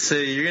statue. So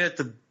you're gonna have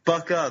to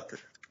buck up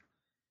if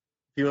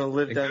you want to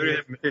live Hey, down go to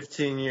here for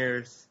 15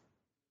 years.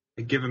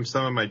 I give him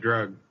some of my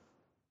drug.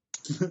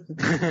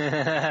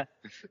 The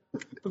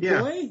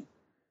Yeah. boy?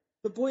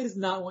 The boy does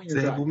not want your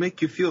It drug. will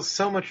make you feel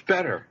so much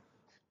better.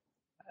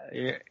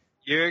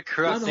 You're a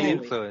corrupting Unholy.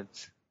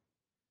 influence.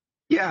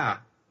 Yeah.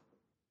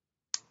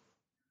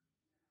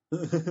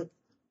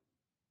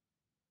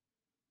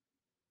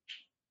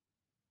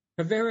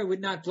 Rivera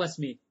would not bless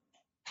me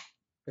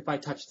if I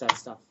touched that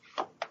stuff.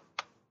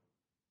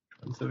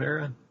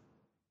 Severa.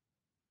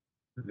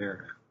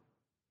 Severa.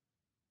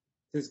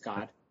 This is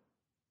God.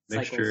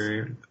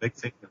 Mixture,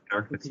 mixing of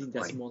darkness Repeating and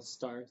light. decimal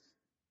stars.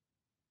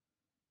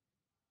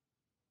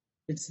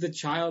 It's the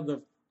child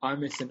of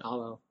Armis and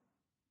Alo.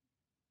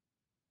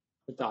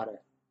 The daughter.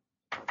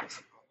 Armis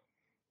and Alo.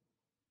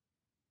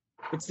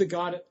 It's the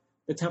god,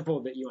 the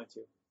temple that you went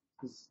to.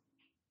 He's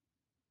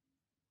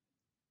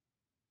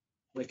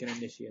like an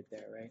initiate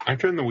there, right? I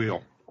turn the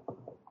wheel.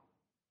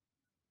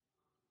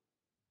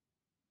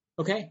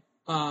 Okay.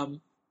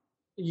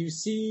 You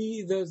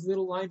see those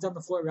little lines on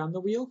the floor around the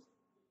wheel?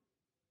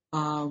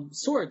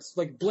 Swords,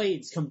 like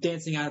blades, come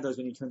dancing out of those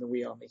when you turn the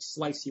wheel, and they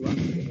slice you up.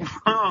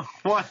 Oh,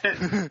 what?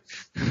 Never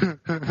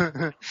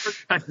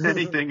touch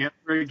anything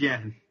ever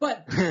again.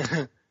 But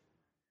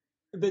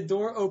the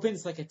door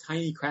opens like a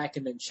tiny crack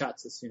and then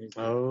shuts as soon as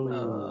you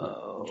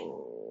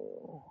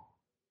Oh.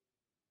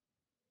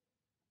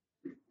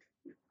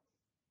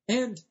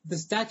 And the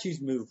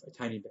statues move a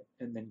tiny bit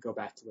and then go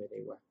back to where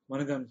they were.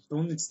 One of them, the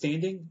one that's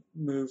standing,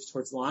 moves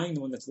towards lying. The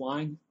one that's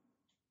lying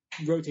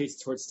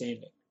rotates towards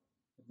standing.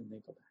 And then they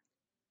go back.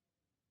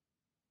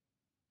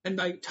 And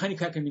by tiny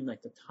crack, I mean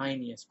like the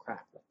tiniest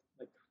crack,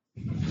 like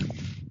a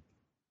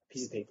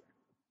piece of paper.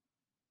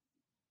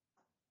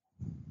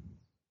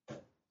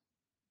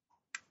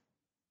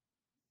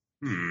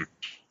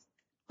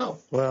 Oh,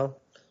 Well,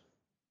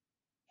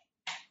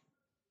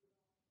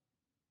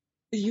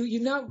 you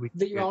know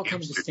that you're all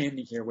kind of just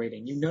standing here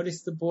waiting. You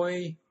notice the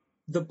boy,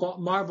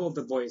 marble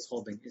the boy is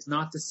holding is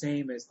not the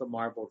same as the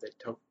marble that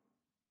Tope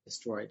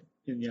destroyed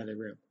in the other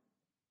room.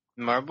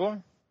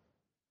 Marble?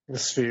 the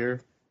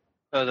sphere.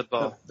 Oh, the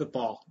ball. The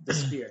ball, the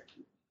spear.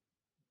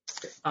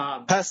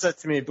 Pass that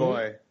to me,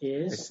 boy. I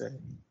Is say.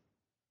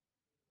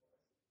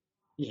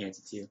 he hands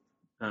it to you.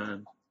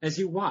 As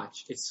you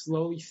watch, it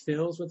slowly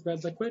fills with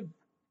red liquid.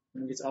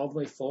 When it gets all the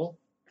way full,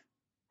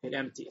 it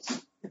empties.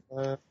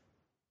 And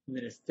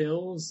then it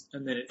fills,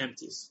 and then it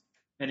empties.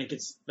 And it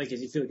gets, like,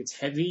 as you feel like it's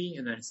heavy,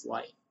 and then it's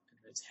light. And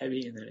then it's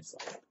heavy, and then it's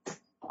light.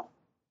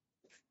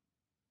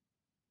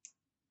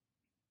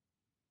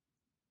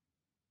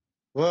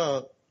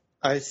 Well,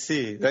 I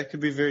see. That could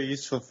be very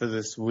useful for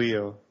this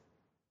wheel.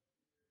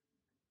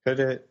 Could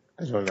it?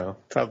 I don't know.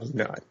 Probably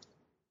not.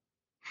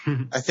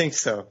 I think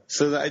so.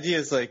 So the idea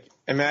is like,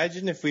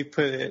 imagine if we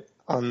put it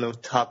on the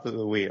top of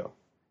the wheel,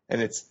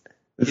 and it's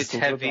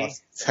heavy.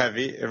 It's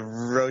heavy. It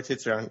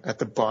rotates around. At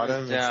the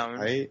bottom, Down. it's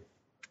light.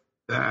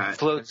 That.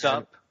 Floats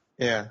up,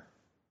 Yeah.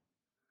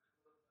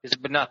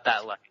 but not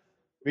that light.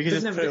 We could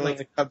Doesn't just have put it to on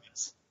get, the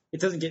cubbies. It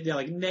doesn't get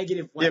like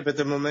negative one. Yeah, but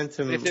the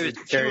momentum If there was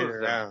would two carry it of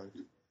them. around.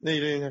 No, you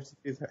don't even have to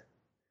do that.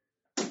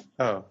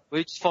 Oh.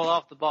 We just fall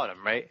off the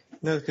bottom, right?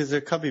 No, because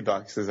they're cubby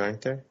boxes,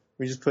 aren't there?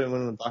 We just put them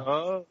in the box.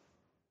 Oh.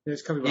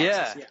 There's cover boxes,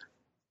 Yeah. yeah.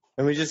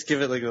 And we just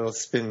give it like a little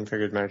spin for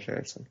good measure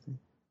or something.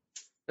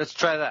 Let's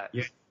try that.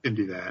 Yeah, you can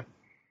do that.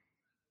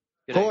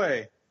 Good idea.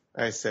 Boy,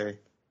 I say.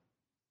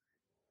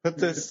 Put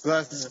this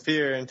glass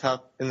sphere in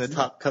the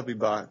top cubby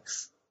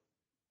box.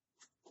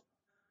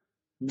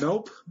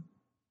 Nope.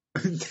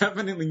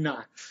 Definitely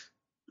not.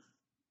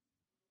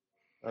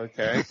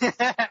 Okay.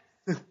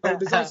 Oh,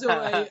 there's also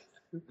a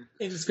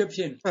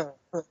inscription.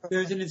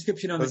 There's an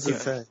inscription on the What's it seal.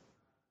 say?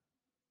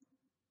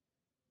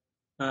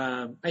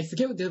 I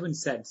forget what the other one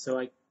said, so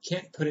I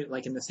can't put it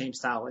like in the same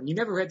style. And you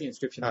never read the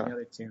inscription on the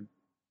other two.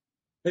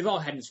 They've all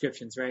had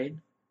inscriptions, right?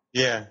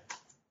 Yeah.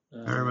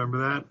 I remember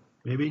that.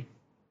 Maybe.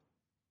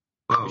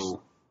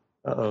 Oh,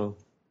 Uh-oh.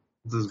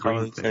 this is Colin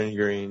green thing. turned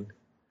green.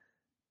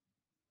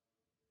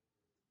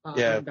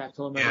 Yeah. Going back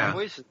to Lamar. Yeah.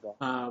 Voice is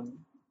that?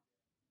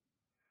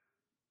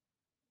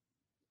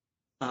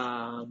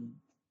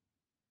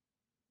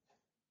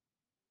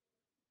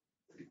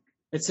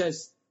 It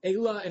says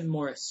Ayla and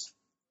Morris,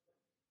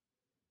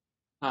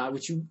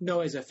 which you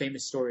know is a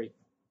famous story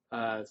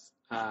of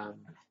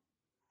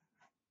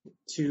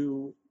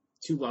two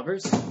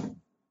lovers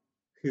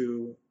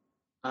who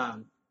there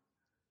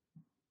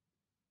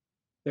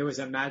was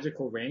a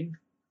magical ring,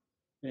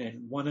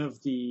 and one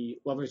of the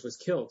lovers was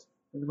killed.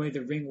 And the way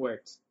the ring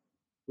worked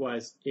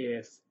was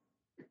if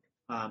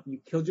you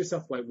killed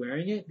yourself while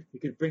wearing it, you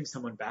could bring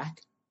someone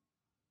back.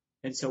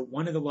 And so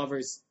one of the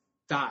lovers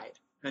died,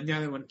 and the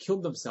other one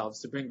killed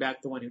themselves to bring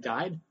back the one who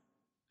died,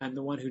 and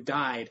the one who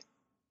died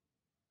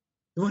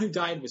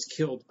was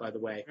killed, by the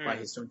way, by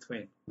his own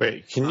twin.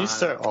 Wait, can you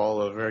start all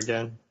over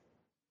again?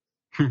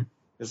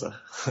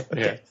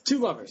 Okay, two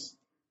lovers.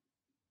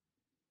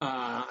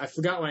 I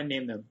forgot what I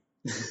named them.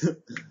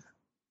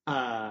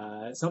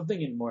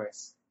 Something in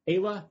Morris.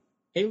 Ayla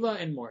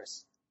and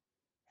Morris.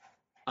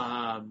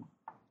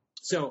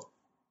 So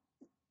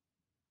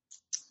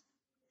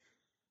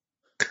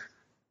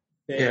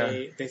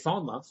they fall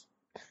in love.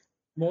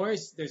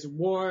 Morris, there's a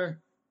war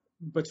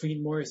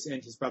between Morris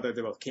and his brother.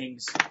 They're both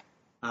kings,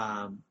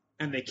 and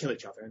they kill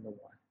each other in the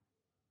war.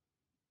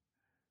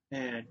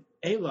 And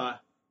Ayla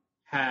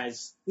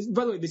has,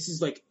 by the way, this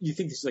is like, you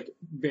think this is like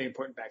very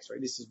important backstory.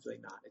 This is really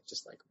not. It's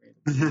just like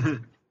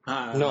random.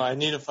 No, I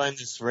need to find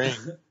this ring.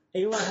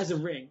 Ayla has a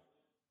ring,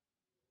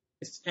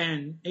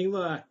 and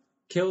Ayla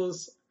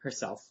kills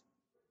herself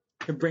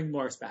to bring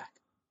Morris back.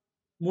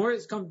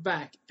 Morris comes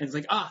back and is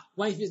like,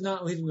 life is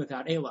not living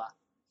without Ayla.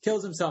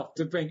 Kills himself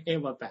to bring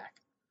Ayla back.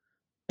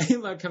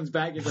 Ayla comes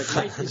back and is like,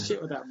 life is shit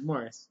without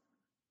Morris.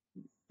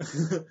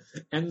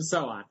 And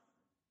so on.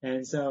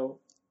 And so,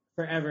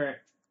 forever,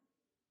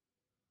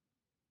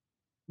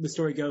 the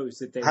story goes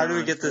that they... How do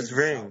we get this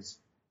ring?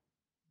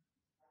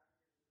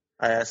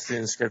 I asked the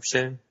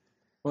inscription.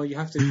 Well, you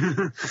have to...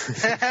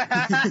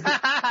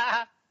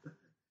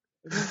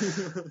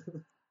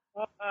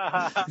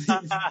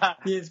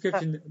 The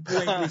inscription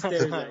blankly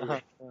stares at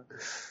you.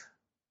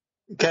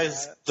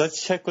 Guys,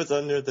 let's check what's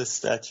under the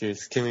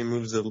statues. Can we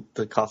move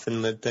the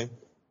coffin lid thing?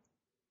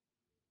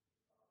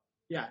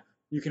 Yeah,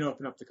 you can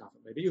open up the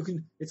coffin lid. You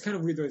can. It's kind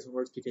of weird the way it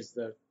works because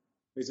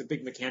there's a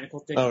big mechanical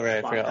thing. Oh,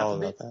 right, I forgot all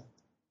about that.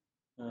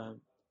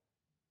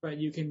 But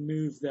you can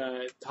move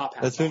the top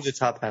half. Let's move the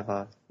top half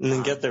off, and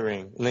then get the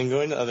ring, and then go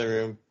in the other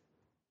room,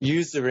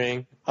 use the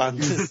ring on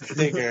this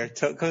sticker,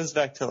 till it comes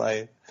back to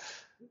life,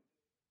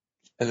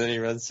 and then he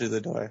runs through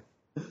the door.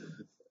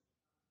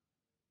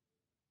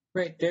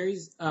 Right,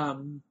 there's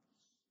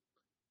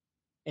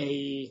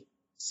a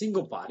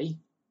single body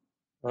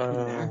in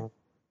there,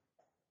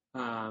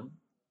 and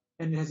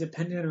it has a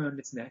pendant around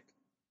its neck,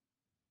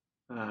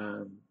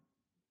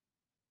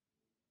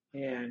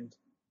 and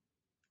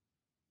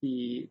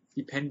the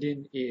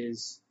pendant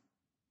is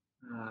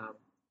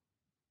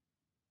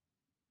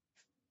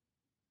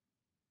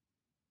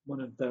one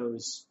of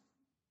those.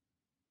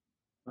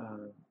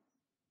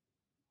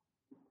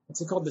 What's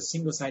it called? The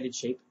single-sided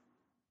shape.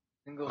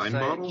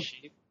 Single-sided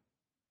shape.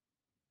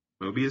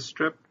 Mobius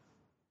strip?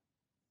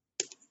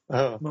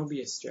 Oh.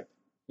 Mobius strip.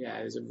 Yeah,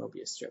 it was a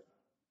Mobius strip.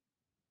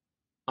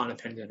 On a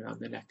pendant around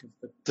the neck of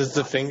the... Does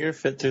the finger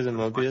fit through the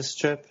Mobius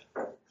strip?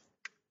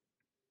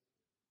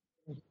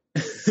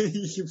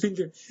 Your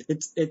finger,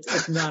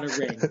 it's not a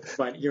ring,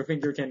 but your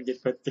finger can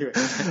get put through it.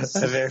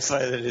 I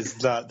verify that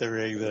it's not the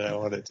ring that I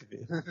want it to be.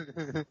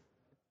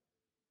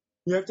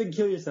 You have to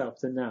kill yourself,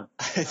 so no.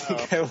 I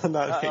think I will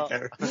not make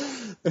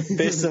that.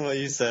 Based on what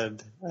you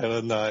said, I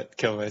will not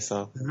kill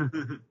myself.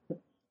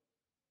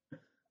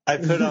 I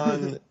put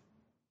on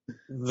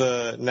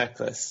the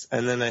necklace,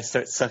 and then I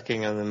start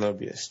sucking on the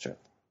Mobius strip.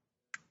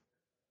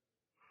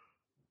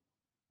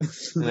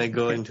 And I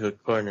go into a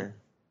corner.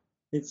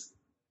 It's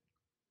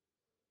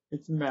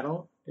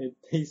metal. It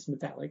tastes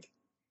metallic.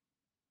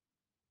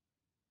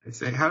 I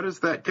say, how does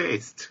that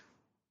taste?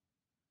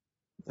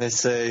 I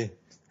say,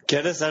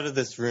 get us out of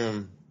this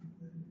room.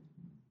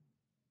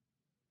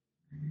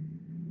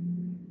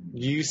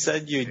 You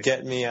said you'd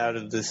get me out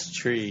of this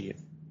tree.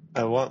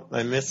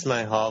 I miss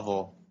my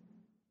hovel.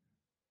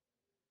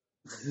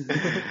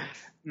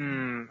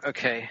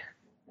 Okay.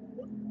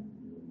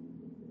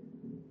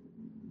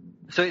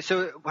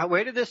 So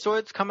where did the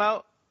swords come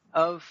out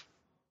of?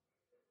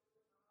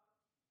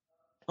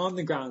 On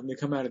the ground. They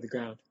come out of the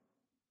ground.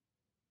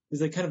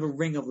 There's like kind of a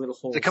ring of little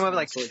holes. They come out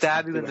like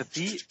stab you in the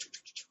feet?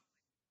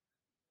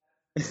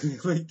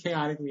 Like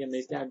chaotically, and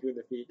they stab you in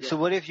the feet. Yeah. So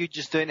what if you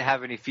just didn't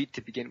have any feet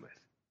to begin with?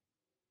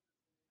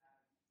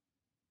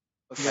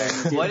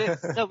 Okay. What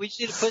if? No, we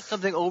should put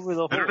something over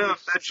the hole. I don't know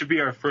if that should be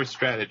our first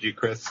strategy,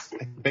 Chris.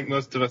 I think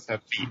most of us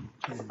have feet.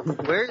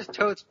 Where's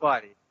Toad's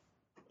body?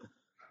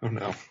 Oh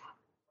no.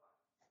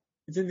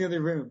 It's in the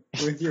other room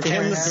with your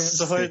And the hands.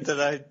 sword that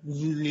I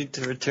need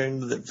to return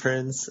to the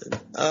prince.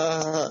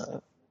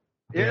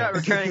 You're not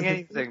returning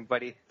anything,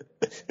 buddy.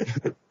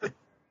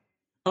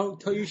 Oh,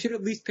 you should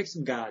at least pick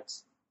some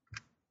gods.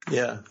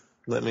 Yeah,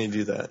 let me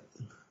do that.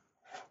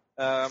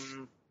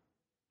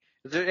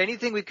 Is there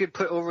anything we could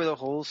put over the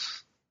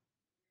holes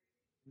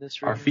in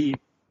this room? Our feet.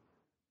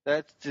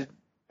 Are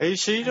you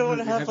sure you don't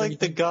want to have like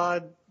the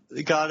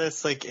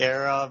goddess like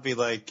Era be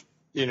like,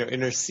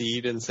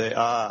 intercede and say,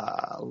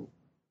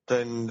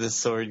 then the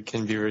sword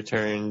can be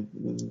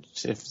returned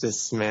if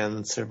this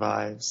man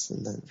survives,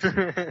 and then.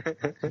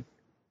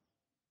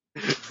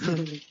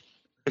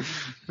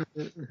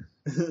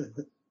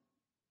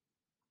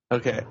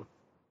 Okay.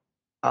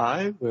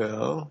 I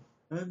will.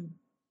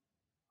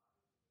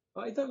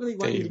 I don't really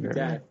want you to be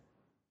dead.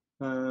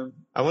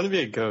 I want to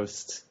be a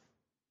ghost.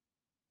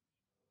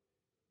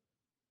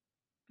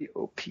 The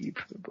OP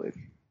for the blade.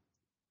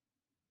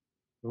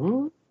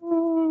 Ooh.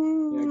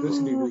 Yeah,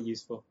 ghost would be really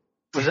useful.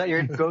 Was that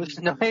your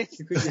ghost noise?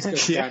 You could just go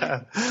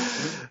stabbing.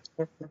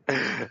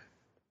 Yeah.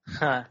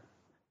 Huh.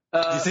 Do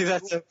you think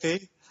that's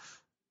OP?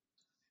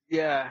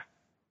 Yeah.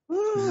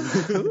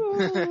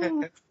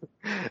 What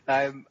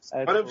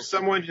if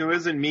someone who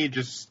isn't me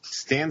just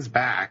stands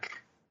back,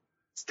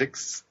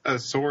 sticks a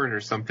sword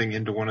or something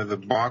into one of the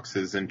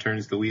boxes, and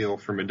turns the wheel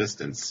from a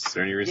distance? Is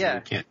there any reason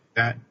we can't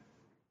do that?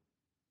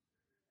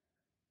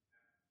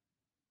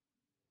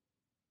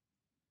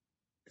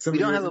 We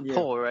don't have a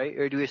pole, right?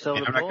 Or do we still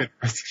have a I'm not pole? going to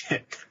risk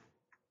it.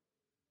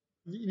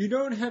 You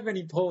don't have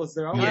any poles.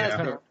 They're all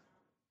Yeah.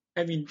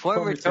 I mean,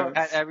 Former Former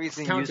had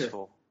everything counter.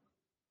 useful.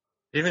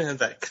 Even had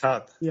that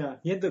cup. Yeah,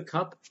 he had the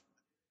cup.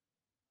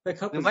 That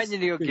cup We was might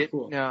need to go pretty get.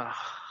 cool. No.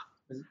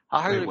 How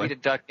hard Wait, would it what? be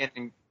to duck in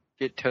and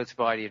get Toad's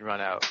body and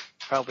run out?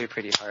 Probably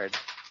pretty hard.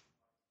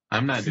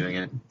 I'm not doing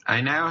it.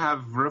 I now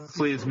have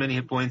roughly as many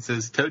hit points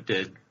as Toad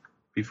did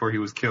before he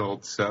was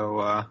killed,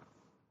 so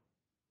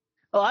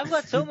Oh, I've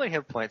got so many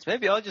hit points.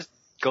 Maybe I'll just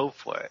go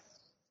for it.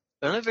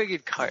 I don't have very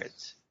good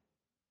cards.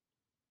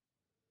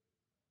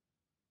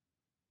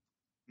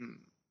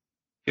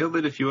 feel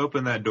that if you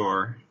open that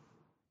door,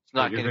 It's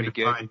not what you're going to going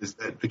be to good. find is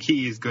that the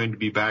key is going to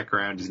be back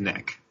around his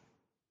neck.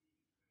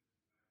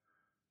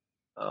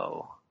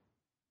 Oh.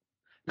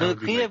 That No, the would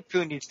be cleanup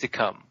crew needs to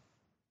come.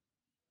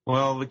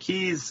 Well, the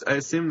keys, I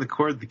assume the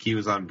cord of the key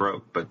was on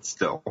broke, but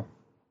still.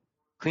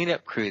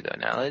 Cleanup crew, though,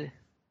 Nalad.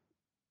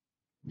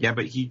 Yeah,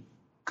 but he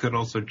could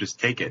also just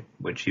take it,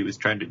 which he was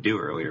trying to do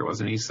earlier,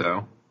 wasn't he?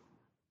 So,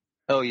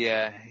 Oh,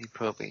 yeah, he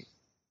probably.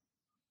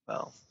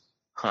 Well,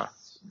 huh.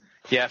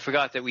 Yeah, I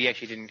forgot that we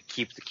actually didn't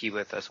keep the key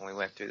with us when we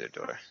went through the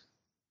door.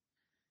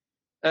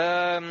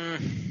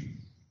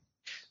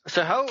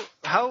 So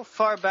how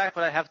far back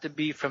would I have to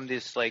be from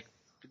this like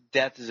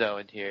death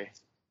zone here?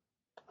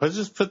 Let's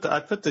just put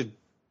the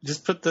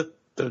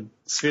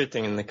sphere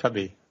thing in the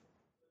cubby.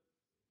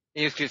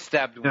 You just get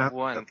stabbed Yeah.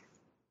 one.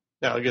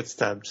 Yeah, I'll get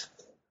stabbed.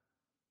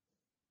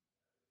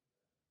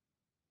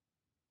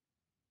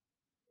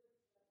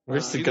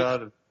 Where's the You-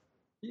 god of...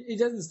 It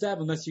doesn't stab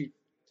unless you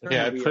turn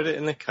Yeah, the I wheel. put it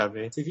in the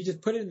cubby. So if you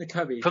just put it in the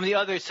cubby, From the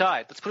other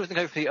side. Let's put it in the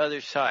cover from the other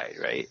side,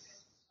 right?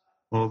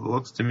 well, it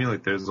looks to me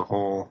like there's a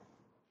hole.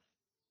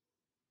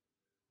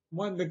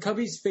 the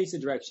cubbies face a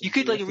direction. You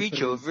could, so like, have to reach put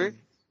it in over. some-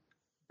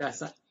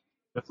 That's not.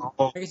 There's a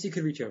hole. I guess you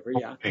could reach over,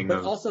 yeah. Thing But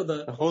of- also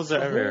The holes are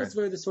the everywhere. holes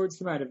where the swords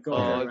come out of go Oh,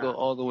 I around. go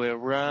all the way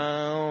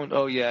around.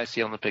 Oh yeah, I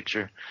see on the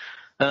picture.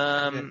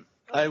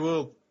 I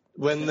will...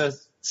 When the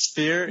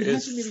sphere You have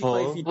is to maybe 5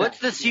 full, feet What's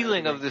back. the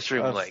ceiling of this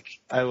room Of- like?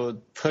 I will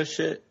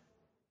push it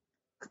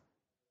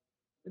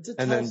It's a and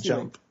tall then ceiling.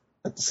 jump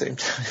at the same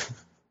time.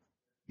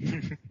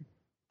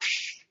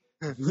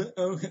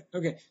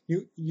 Okay,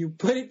 you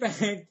put it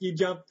back, you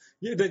jump,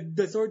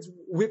 the swords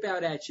whip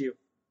out at you.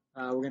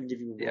 We're gonna give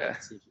you a roll Yeah.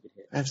 to see if you can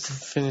hit. I have to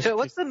finish... So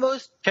what's the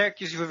most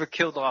characters you've ever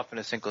killed off in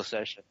a single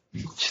session?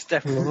 Just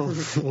ever.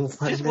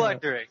 Just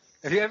wondering.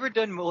 Have you ever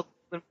done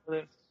multiple?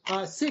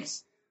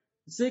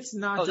 6,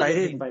 not Oh, to I get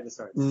hit didn't- by the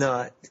sword.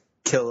 Not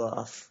kill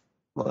off.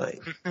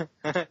 Like,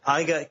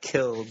 I got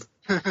killed.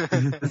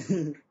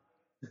 I'm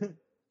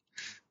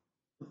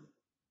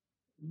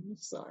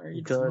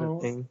sorry, God Tom.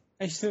 thing.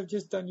 I should have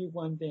just done you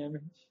 1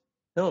 damage.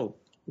 No,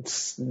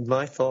 it's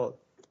my fault.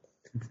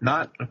 It's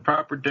not a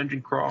proper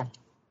dungeon crawl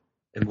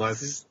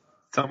unless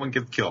someone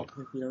gets killed,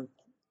 If you don't,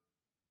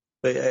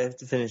 Wait, I have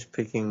to finish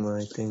picking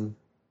my thing.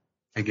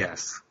 I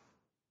guess.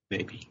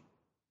 Maybe.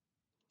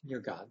 you're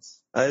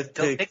gods. I've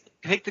Don't picked...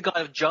 pick the god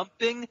of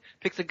jumping.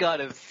 Pick the god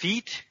of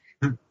feet.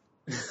 Pick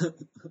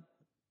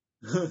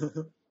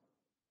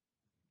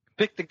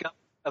the god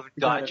of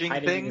dodging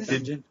Hiding in a things.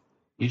 dungeon.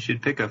 You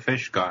should pick a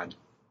fish god.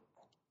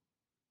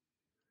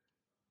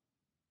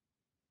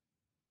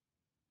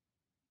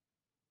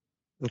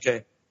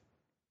 Okay.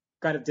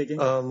 God of digging.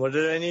 What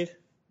did I need?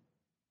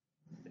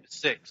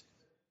 6.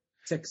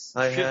 6.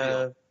 I Trivial.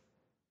 have...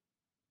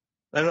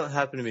 I don't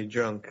happen to be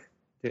drunk.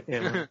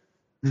 Am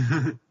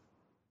I?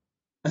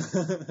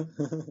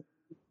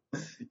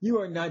 You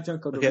are not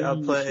drunk on the Okay, way I'll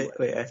you play... wish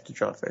Wait, I have to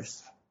draw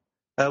first.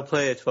 I'll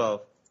play a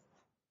 12.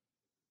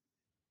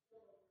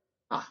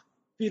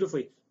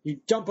 beautifully. You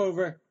jump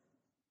over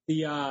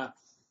the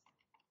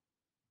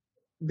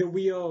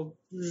wheel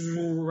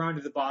around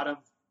to the bottom.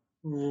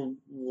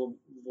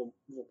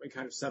 It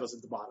kind of settles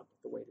at the bottom,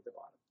 the weight at the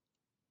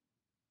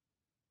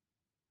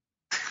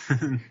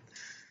bottom.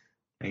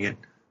 Dang it.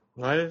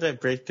 Why did I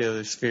break the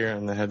other sphere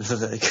on the head of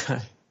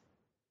that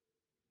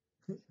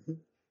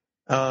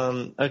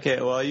guy? Okay,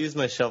 well, I'll use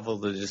my shovel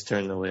to just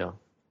turn the wheel.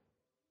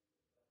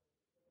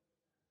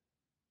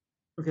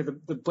 Okay, the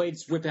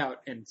blades whip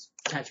out and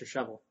catch your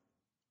shovel.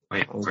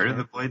 Wait, where do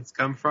the blades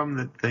come from?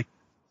 That they...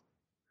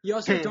 You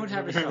also don't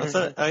have a I shovel.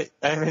 thought I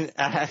have an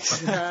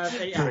axe. You have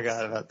a I axe.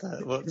 forgot about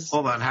that. Whoops.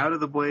 Hold on, how do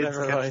the blades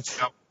Never catch mind. the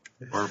shovel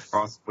or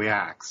possibly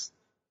axe?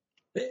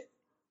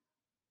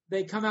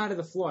 They come out of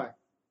the floor,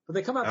 but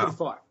they come out pretty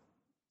far.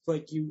 It's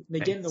like they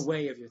get in the Thanks.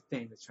 way of your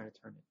thing that's trying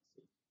to turn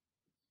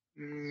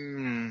it.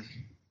 Mm.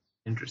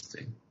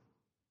 Interesting.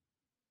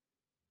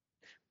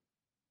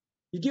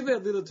 You give it a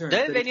little turn. Do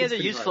they but have it any gets other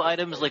pretty useful hard.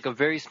 items like a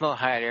very small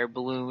hot air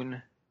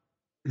balloon,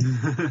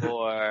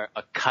 or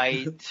a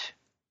kite,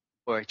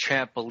 or a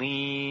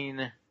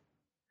trampoline,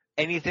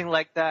 anything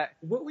like that?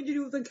 What would you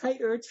do with a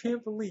kite or a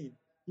trampoline?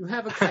 You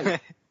have a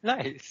kite.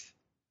 Nice.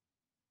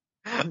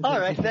 I'll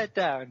write that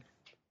down.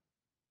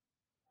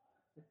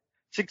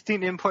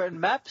 16 important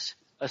maps,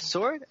 a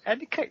sword,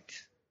 and a kite.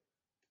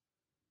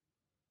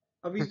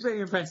 I'll be very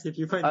impressed if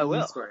you find I the will.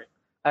 use for it.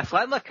 I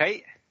fly my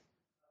kite.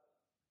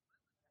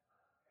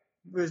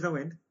 There's no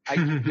wind.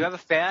 Do you have a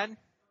fan?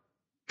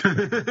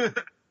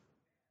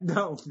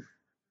 No.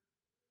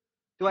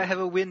 Do I have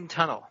a wind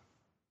tunnel?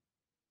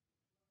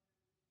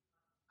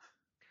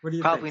 What do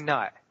you Probably think?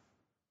 not.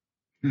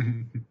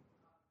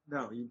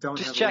 No, you don't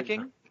Just have checking.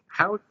 a wind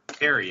How would you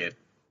carry it?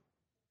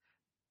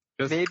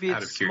 Just Maybe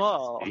out it's of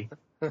small. curiosity.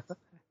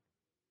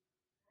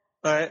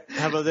 All right,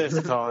 how about this,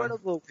 Colin?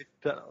 Portable wind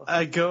tunnel.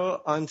 I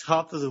go on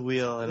top of the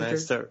wheel and I Okay.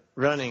 start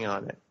running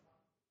on it.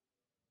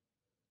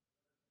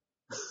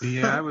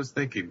 Yeah, I was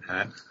thinking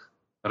that,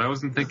 but I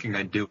wasn't thinking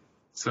I'd do it.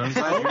 So I'm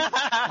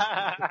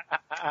glad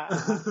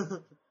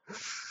tunnel.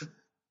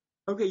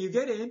 Okay, you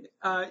get in.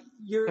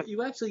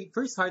 You actually,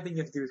 first hard thing you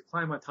have to do is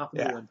climb on top of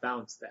the Yeah. wheel and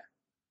bounce there.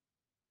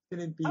 It's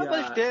going to be How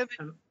much damage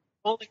an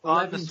holding on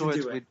 11 the to swords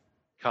do it. would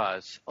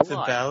cause? A To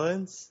lot.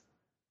 balance?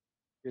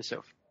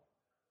 Yourself.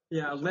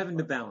 11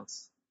 to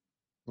balance.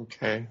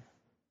 Okay.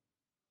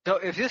 So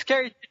if this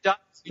character dies,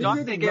 you're not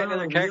Isn't going it to get round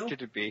another wheel? character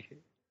to be.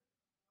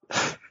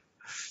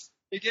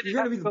 You're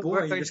gonna be the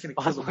boy, you're just gonna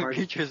kill the Impossible party.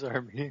 Creatures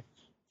Army.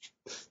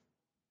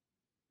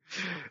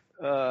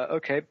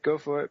 Okay, go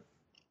for it.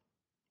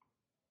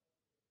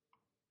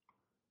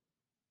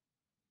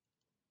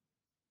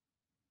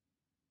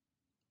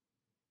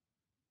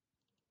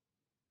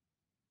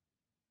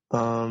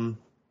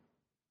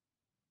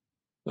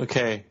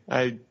 Okay.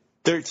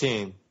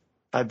 13.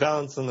 I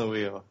balance on the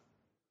wheel.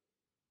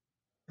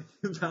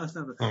 Balance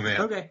on the- Oh,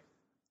 man. Okay.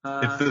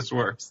 if this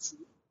works.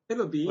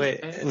 It'll be.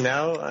 Wait,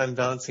 now I'm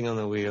balancing on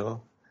the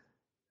wheel.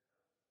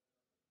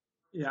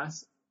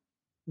 Yes.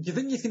 Do you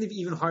think it's going to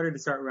be even harder to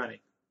start running?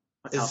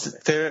 On top Is of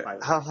it, by there? the way?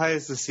 How high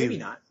is the Maybe ceiling?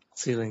 not.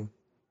 Ceiling.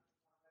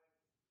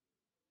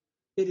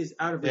 It is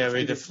out of reach. Yeah, we It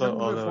had to is- float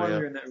remember all the before way we up.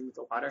 were in that room with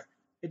the water?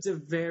 It's a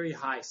very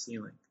high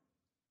ceiling.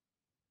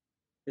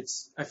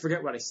 I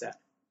forget what I said.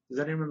 Does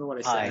anyone remember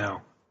what I High. said?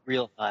 No.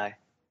 Real high.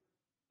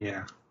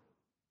 Yeah.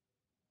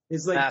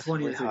 It's like Massively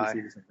 20 or 30 high.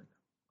 feet or something.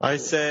 I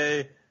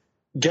say,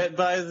 get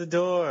by the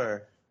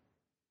door.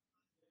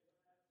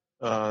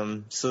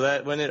 So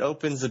that when it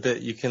opens a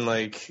bit, you can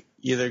like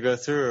either go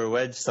through or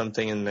wedge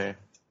something in there.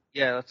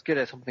 Yeah, let's get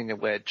at something to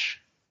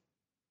wedge.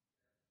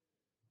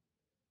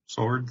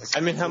 Swords.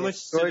 I mean, how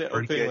much did it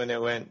Pretty open good. when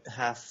it went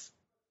half?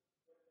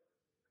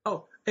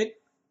 Oh,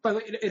 by the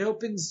way, it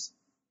opens.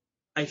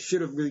 I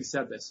should have really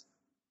said this.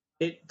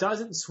 It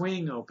doesn't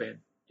swing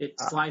open. It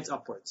slides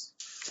upwards.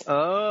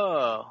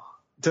 Oh.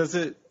 Does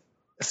it?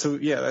 So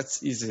yeah,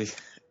 that's easy.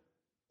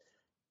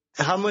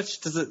 How much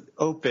does it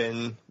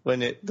open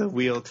when the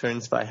wheel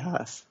turns by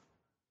half,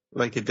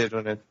 like it did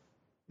when it?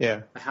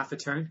 Yeah. A half a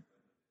turn?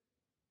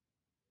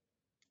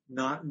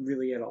 Not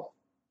really at all.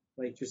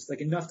 Like just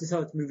like enough to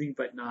tell it's moving,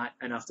 but not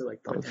enough to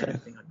like put Okay.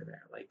 anything under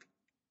there. Like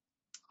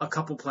a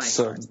couple playing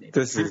So cards maybe.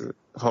 this is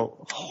a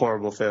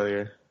horrible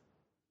failure.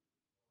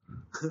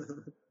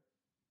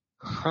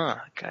 Huh,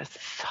 guys, this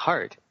is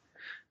hard.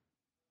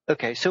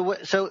 Okay, so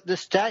the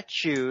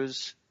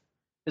statues,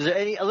 is there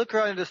any, I look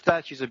around at the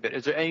statues a bit,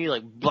 is there any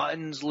like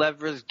buttons,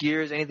 levers,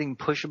 gears, anything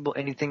pushable,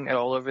 anything at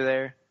all over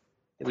there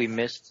that we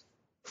missed?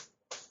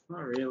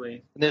 Not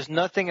really. There's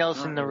nothing else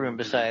Not in the room really.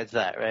 besides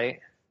that, right?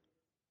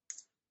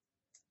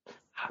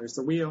 There's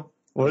the wheel.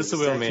 What is the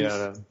wheel made Statues.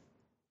 out of?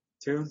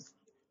 Too.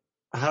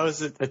 How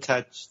is it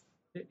attached?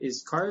 It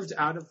is carved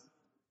out of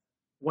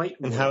white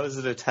wood. And how is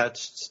it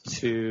attached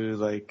to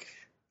like?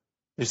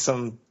 There's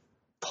some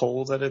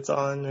pole that it's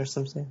on or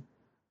something.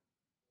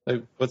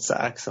 Like, what's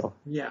the axle?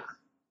 Yeah.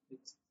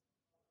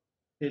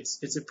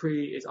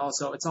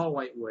 It's all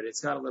white wood.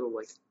 It's got a little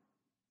like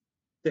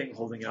thing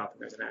holding it up,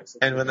 and there's an axle.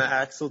 And when the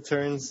axle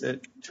turns,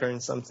 it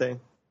turns something.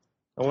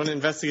 I want to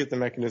investigate the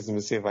mechanism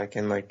to see if I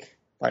can like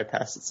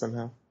bypass it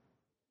somehow.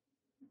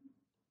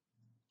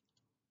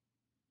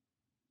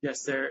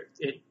 Yes, there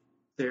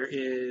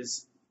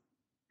is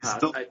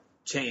Still- a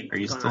chain. Are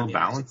you going still on the end.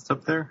 balanced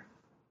up there?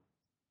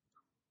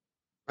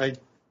 I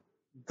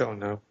don't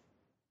know.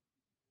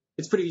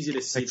 It's pretty easy to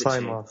I see the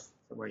climb chain off.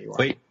 from where you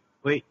are.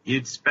 Wait,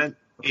 you'd spent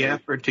the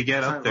effort to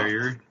get up there.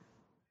 You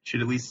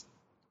should at least.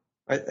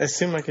 I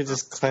assume I could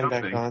just climb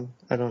back Something. on.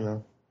 I don't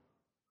know.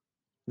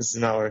 This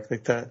does not work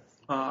like that.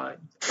 I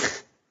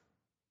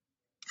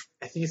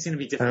think it's going to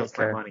be I difficult don't to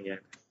climb care. on again.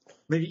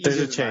 Maybe There's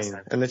easier a than last chain,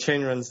 time. and the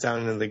chain runs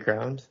down into the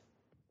ground.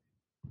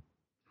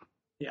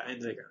 Yeah,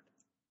 into the ground.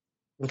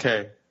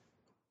 Okay.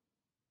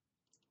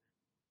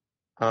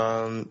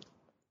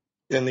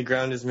 And the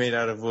ground is made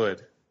out of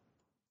wood.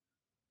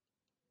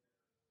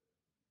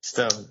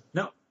 Stone.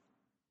 No.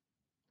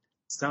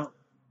 Stone.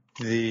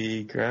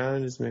 The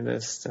ground is made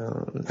of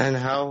stone. And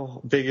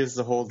how big is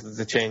the hole that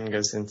the chain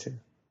goes into?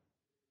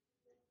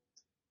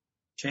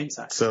 chain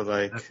size. So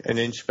like an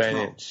inch by an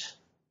Small. inch.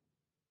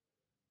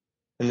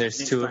 And there's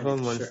Inch two by of an them,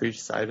 inch, one sure. for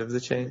each side of the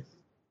chain.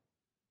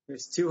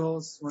 There's 2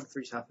 holes, 1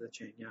 for each half of the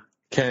chain. Yeah.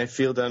 Can I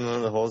feel down one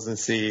of the holes and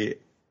see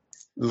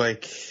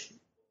like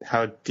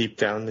how deep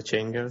down the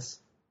chain goes?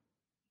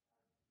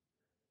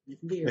 You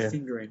can get your Yeah.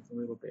 finger in a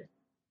little bit.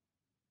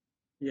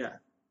 Yeah,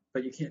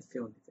 but you can't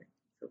feel anything.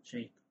 Feel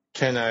chain.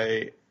 Can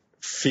I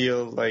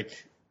feel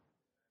like,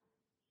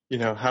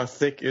 how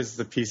thick is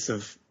the piece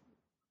of,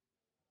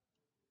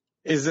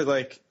 is it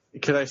like,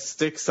 could I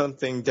stick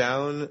something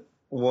down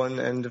one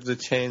end of the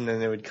chain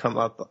and it would come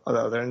up on the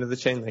other end of the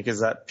chain? Like,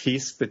 is that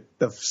piece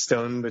of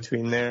stone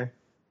between there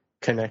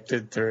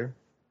connected through?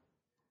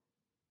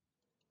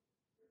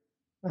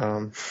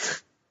 Like,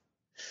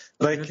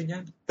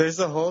 Again? there's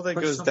a hole that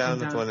Push goes something down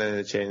with down. one end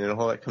of the chain and a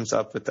hole that comes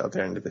up with the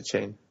other end of the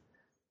chain.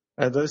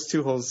 Are those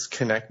 2 holes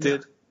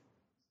connected? Yeah.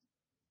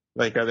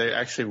 Like, are they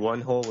actually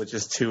one hole with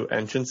just 2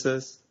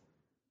 entrances?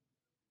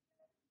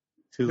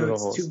 2 No, little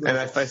it's holes. 2 little And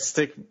if I holes.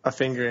 stick a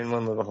finger in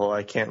one little hole,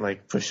 I can't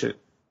like push it,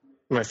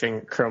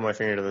 curl my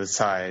finger to the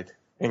side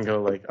and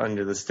go like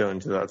under the stone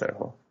to the other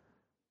hole.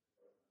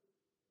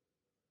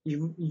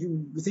 You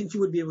think you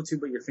would be able to,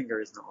 but your finger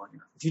isn't long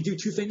enough. If you do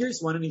 2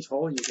 fingers, 1 in each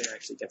hole, you can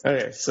actually get there.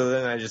 Okay, so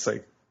then I just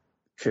like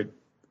could.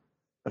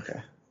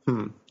 Okay,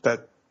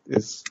 that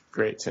is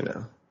great to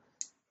know.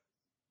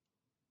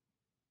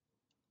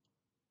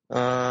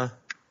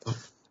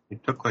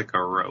 It took like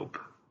a rope.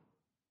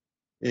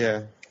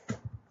 Yeah,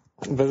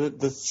 but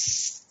the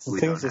We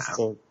things don't just have.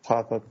 still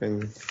pop up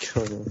and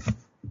kill them.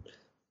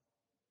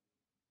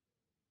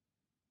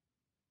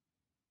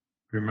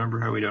 Remember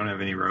how we don't have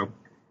any rope?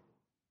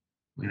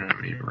 We don't have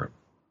any rope.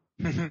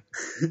 You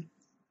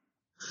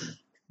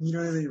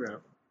don't have any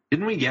rope.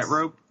 Didn't we get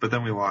rope, but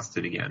then we lost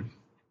it again?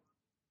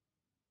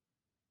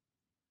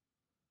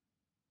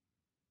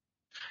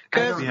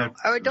 Because Yeah.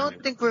 I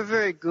don't think we're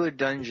very good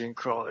dungeon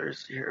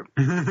crawlers here.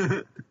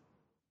 We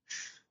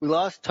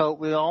lost Tote.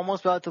 We were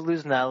almost about to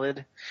lose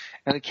Nalid,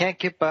 and we can't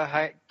figure out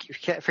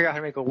how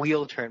to make a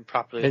wheel turn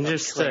properly. And without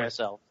just killing stare.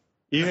 ourselves.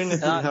 Even if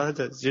you know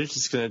that, you're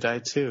just gonna die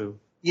too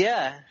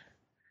Yeah,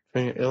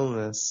 from your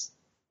illness.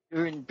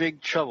 we're in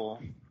big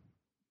trouble.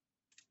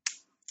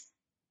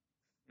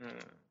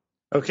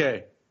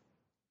 Okay,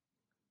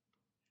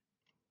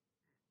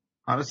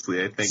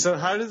 Honestly, I think so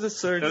how do the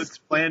swords? Toad's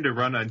plan to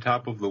run on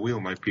top of the wheel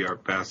might be our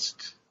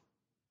best.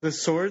 The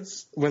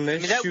swords, when they I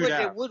mean, that shoot would,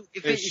 out, it would,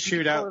 if they it, if you shoot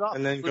could pull out it off,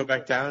 and then it go would back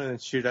work. down, and then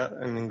shoot out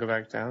and then go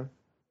back down.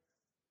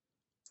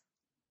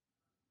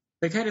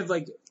 They kind of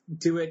like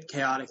do it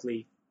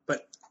chaotically,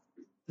 but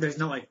there's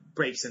no like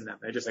breaks in them.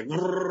 They're just like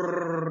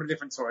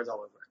different swords all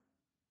over,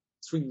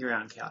 swinging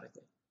around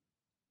chaotically.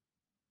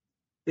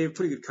 They have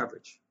pretty good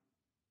coverage.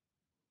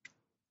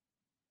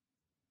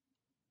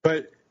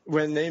 But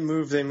when they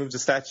move the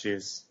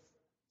statues.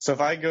 So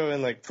if I go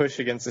and like push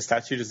against the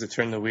statue, does it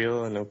turn the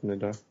wheel and open the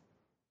door?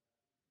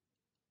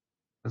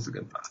 That's a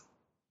good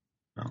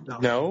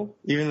thought. No,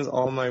 even with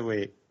all my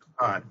weight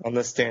God. on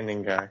the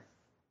standing guy.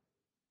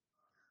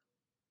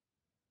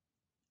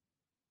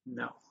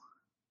 No.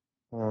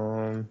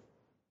 What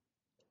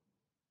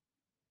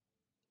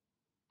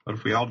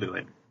if we all do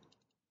it?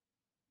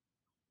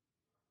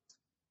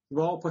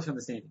 We'll all push on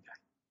the standing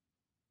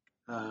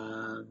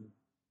guy.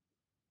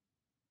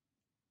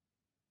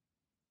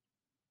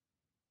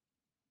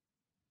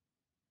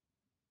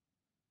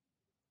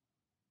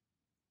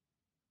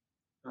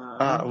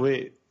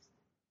 Wait.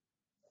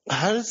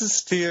 How does the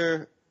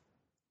sphere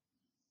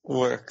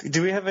work?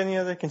 Do we have any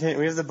other container?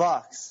 We have the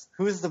box.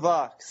 Who is the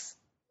box?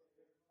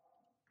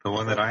 The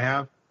one that I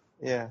have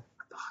Yeah.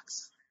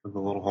 box. with the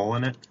little hole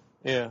in it?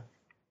 Yeah.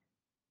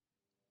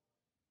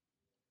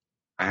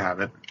 I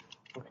have it.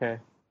 Okay.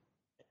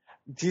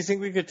 Do you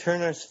think we could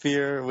turn our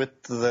sphere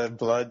with the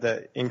blood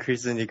that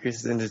increases and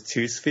decreases into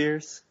 2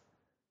 spheres?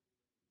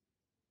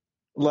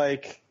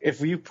 Like,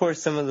 if we pour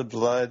some of the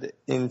blood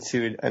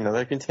into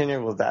another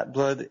container, will that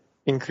blood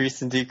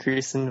increase and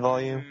decrease in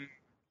volume?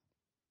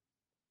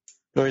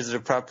 Or is it a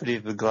property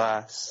of the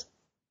glass?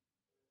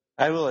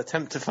 I will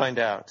attempt to find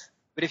out.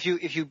 But if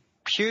you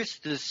pierce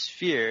the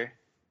sphere,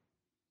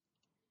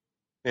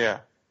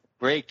 Yeah.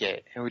 break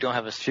it, and we don't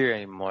have a sphere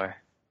anymore,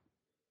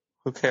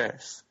 Who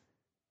cares?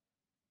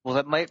 well,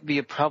 that might be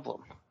a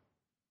problem.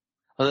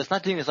 Although it's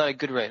not doing us a lot of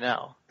good right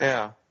now.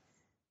 Yeah.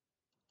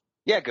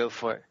 Yeah, go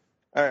for it.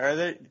 Are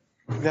there...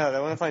 No, I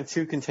want to find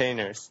 2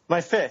 containers. My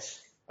fish.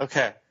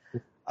 Okay.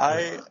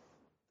 I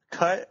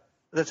cut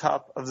the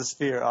top of the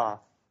sphere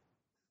off.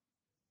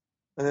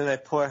 And then I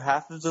pour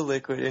half of the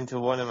liquid into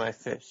one of my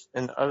fish,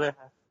 and the other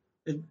half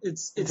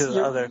It's into the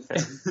your, other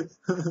fish.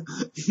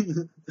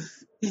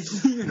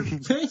 It's your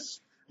fish.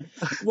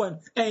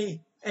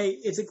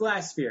 It's a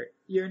glass sphere.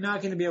 You're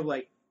not going to be able to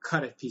like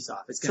cut a piece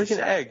off. It's It's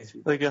going like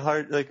an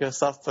egg, like a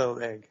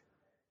soft-boiled egg.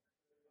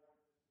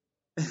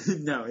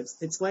 No,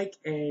 it's like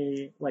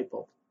a light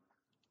bulb.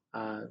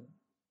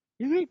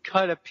 You could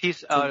cut a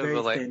piece out of very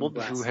a light thin bulb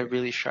if glass you had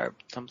really sharp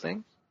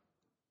something.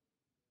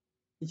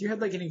 If you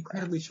had like an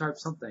incredibly sharp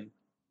something,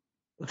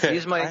 Okay.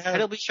 Use my I have-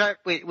 incredibly sharp.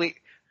 Wait.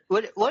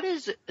 What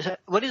is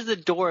the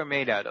door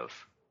made out of?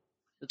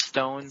 It's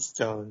stone.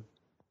 Stone.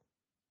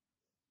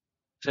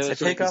 So I it's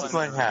take like off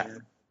my hat.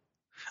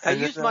 I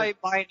And used then my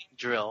mining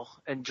drill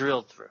and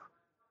drilled through.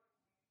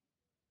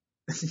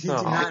 You do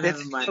Oh, not have It's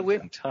a a mind.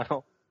 wind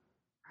tunnel.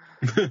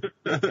 I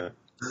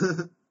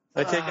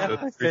take Ah.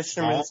 out my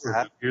fisherman's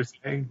hat, You're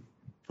saying?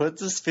 put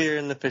the sphere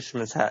in the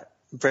fisherman's hat,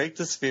 break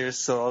the sphere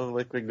so all the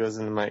liquid goes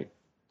into my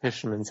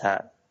fisherman's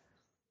hat.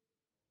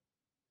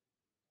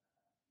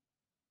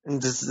 And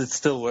does it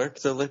still work,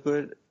 the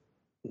liquid?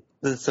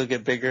 Does it still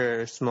get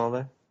bigger or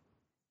smaller?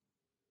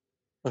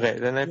 Okay,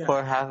 then I Yeah.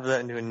 pour half of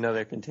that into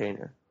another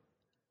container.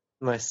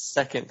 My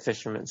second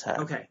fisherman's hat.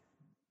 Okay.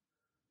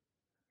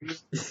 You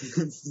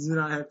do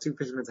not have two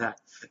fisherman's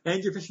hats.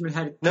 And your fisherman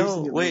hat. No,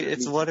 piercing wait, your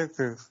it's leech.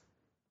 waterproof.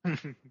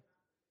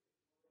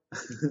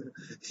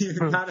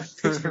 You're not a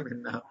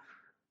fisherman now.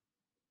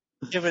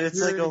 Yeah, but it's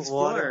You're like an a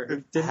explorer.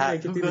 waterproof Didn't hat. make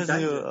it Who through the goes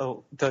into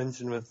a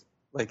dungeon with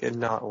like a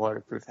not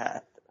waterproof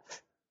hat?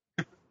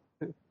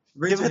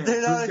 Raise Yeah, your but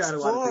they're hand. not Who's got a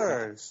waterproof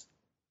hat? explorers.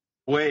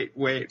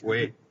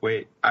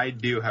 Wait. I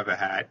do have a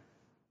hat.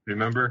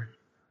 Remember?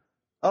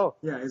 Oh,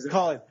 Yeah, is it?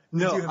 Colin,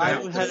 no, do have a I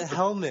hat. had a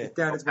helmet.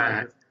 That is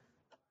waterproof.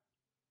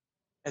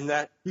 And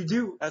that, You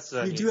do. that's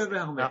what I You need. do have a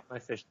helmet. Not my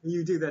fish.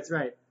 You do. That's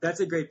right. That's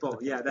a great bowl.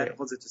 Yeah, that Great.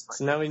 holds it just fine.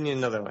 So now we need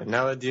another one.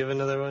 Now, do you have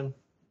another one?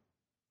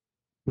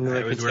 I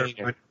Another was wearing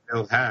container. a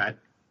Winterfell hat.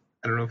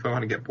 I don't know if I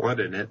want to get blood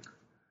in it.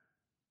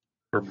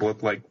 Or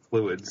blood-like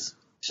fluids.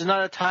 This is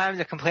not a time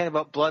to complain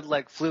about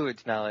blood-like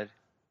fluids, Naled.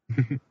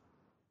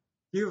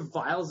 You have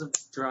vials of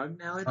drug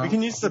now. We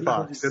can use the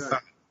box.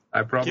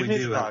 I probably Give me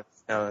do. the box,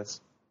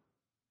 Alice.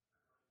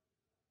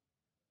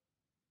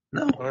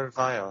 No. Or a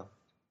vial.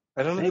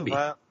 I don't know if Maybe. the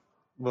vial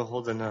will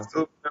hold enough.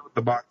 Still know what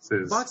the box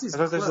is. Box is I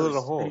thought there's a closed,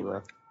 little hole, anyway.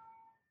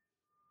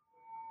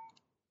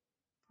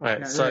 though. Alright,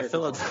 Yeah, so there I is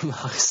fill a up the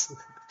box.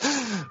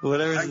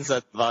 Whatever's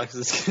inside the box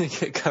is going to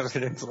get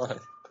covered in blood.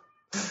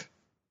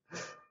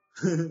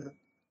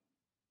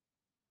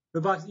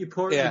 The box. You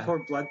pour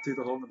blood through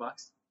the hole in the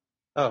box.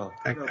 Oh,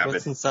 I have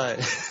what's it.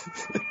 inside?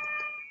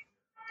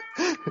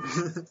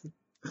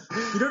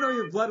 You don't know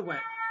your blood went.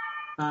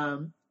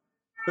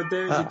 But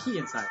there's a key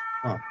inside.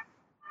 Oh.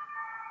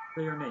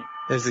 For your name.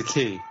 There's a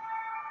key.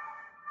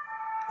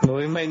 Well,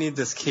 we might need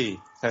this key.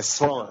 I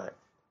swallow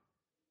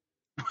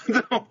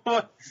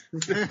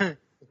it.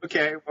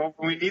 Okay, well,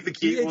 when we need the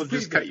key, It's we'll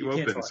just pretty cut big. you You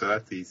can't open, tell so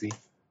that's easy.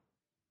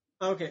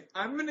 Okay,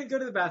 I'm gonna go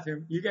to the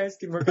bathroom. You guys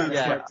can work on a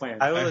Yeah. smart plan.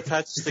 I will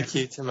attach the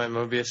key to my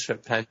Mobius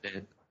strip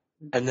pendant,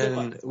 and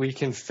then we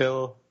can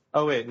fill...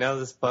 Oh, wait, now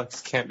this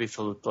box can't be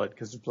filled with blood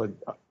because the blood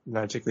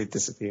magically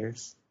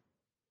disappears.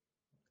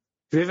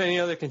 Do we have any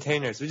other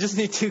containers? We just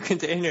need 2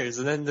 containers,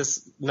 and then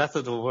this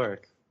method will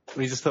work.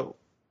 We just put,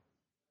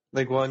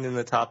 like, one in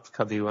the top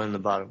cubby, one in the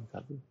bottom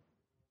cubby.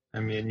 I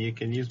mean, you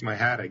can use my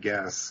hat, I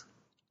guess.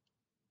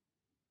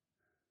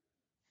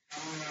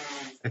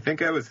 I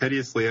think I was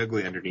hideously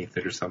ugly underneath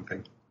it or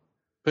something.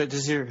 But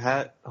does your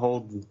hat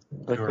hold I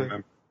don't liquid?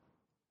 remember.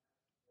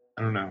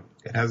 I don't know.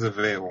 It has a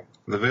veil.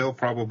 The veil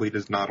probably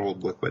does not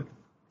hold liquid,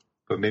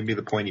 but maybe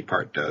the pointy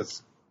part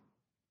does.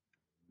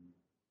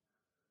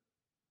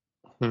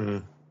 Hmm.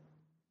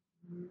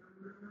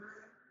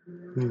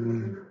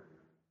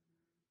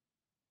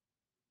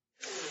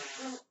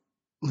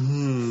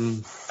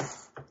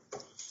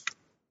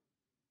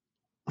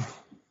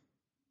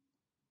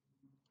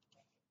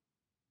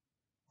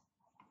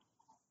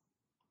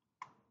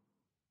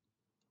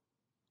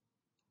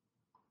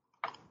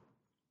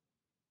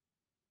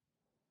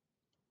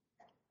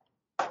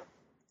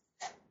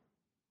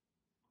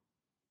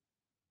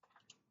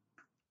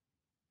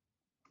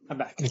 I'm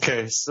back.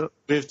 Okay, so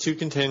we have 2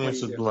 containers What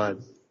do with you do?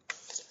 blood.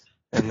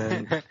 And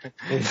then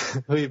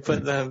we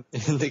put them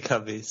in the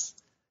cubbies.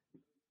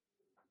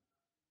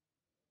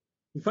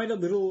 You find a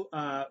little,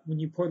 when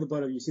you pour the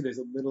blood over, you see there's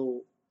a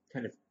little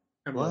kind of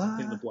emerald What?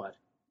 in the blood.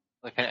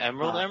 Like an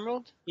emerald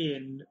emerald?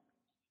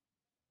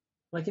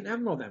 Like an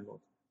emerald.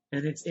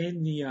 And it's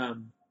in the,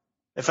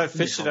 If I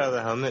fish it out of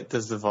the helmet,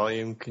 does the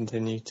volume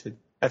continue to...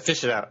 I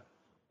fish it out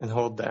and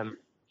hold them.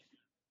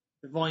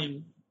 the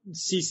volume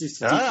ceases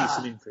to decrease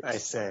and increase. I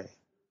say.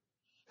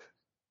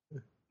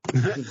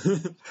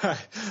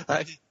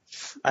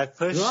 I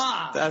pushed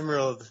Ah! the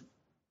emerald.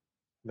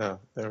 No,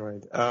 never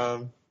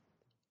mind.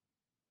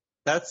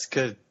 That's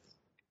good.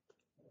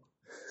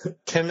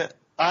 Can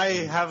I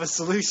have a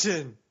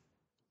solution?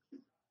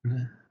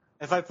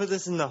 If I put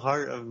this in the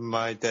heart of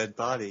my dead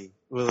body,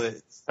 will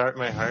it start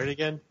my heart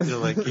again?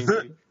 Will it, like,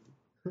 increase?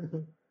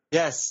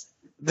 Yes,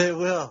 they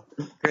will.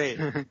 Great.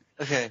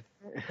 Okay.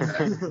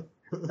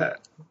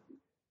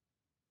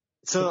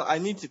 So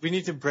we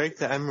need to break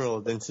the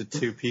emerald into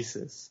 2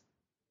 pieces.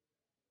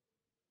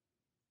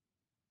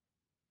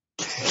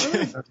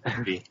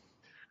 Maybe.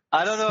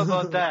 I don't know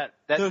about that.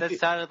 That Okay.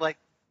 sounded like...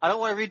 I don't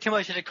want to read too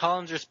much into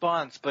Colin's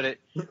response, but it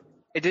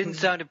didn't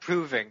sound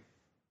approving.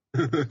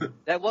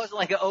 That wasn't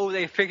like a, oh,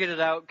 they figured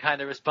it out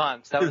kind of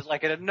response. That was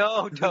like a,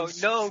 no,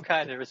 don't know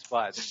kind of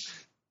response.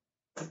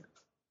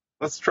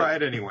 Let's try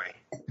it anyway.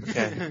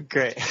 Okay,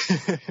 great.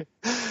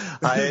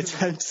 I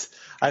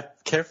I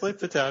carefully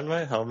put down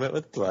my helmet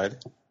with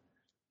blood,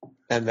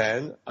 and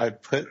then I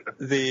put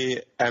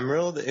the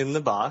emerald in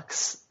the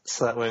box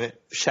so that when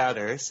it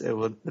shatters,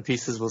 the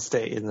pieces will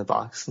stay in the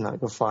box and not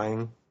go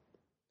flying.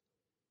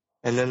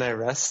 And then I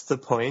rest the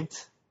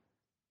point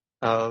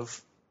of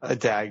a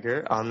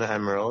dagger on the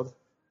emerald,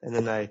 and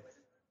then I...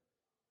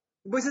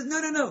 The boy says,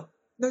 no,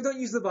 don't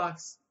use the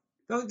box.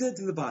 Don't do it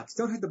to the box.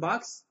 Don't hit the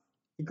box.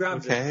 He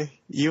grabs it. Okay,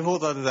 you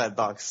hold on to that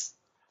box.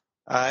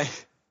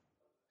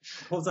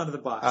 Holds onto the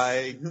box.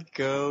 I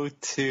go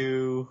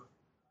to...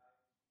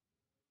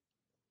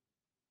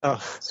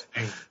 Oh,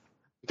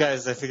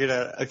 guys, I figured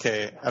out,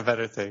 okay, a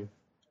better thing.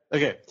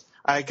 Okay,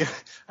 I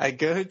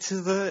go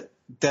to the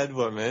dead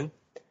woman.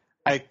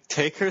 I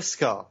take her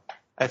skull.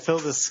 I fill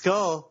the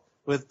skull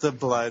with the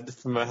blood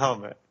from my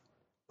helmet.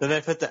 Then I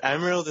put the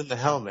emerald in the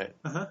helmet.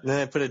 Uh-huh. And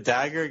then I put a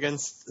dagger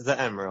against the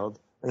emerald.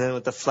 And then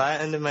with the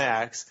flat end of my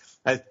axe,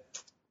 I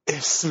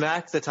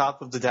smack the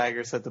top of the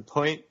dagger so that the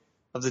point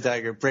of the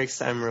dagger breaks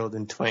the emerald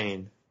in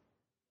twain.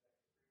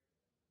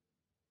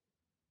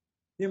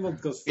 The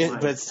emerald goes flying.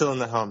 But it's still in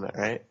the helmet,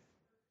 right?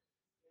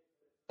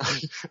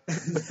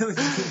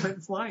 It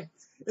went flying.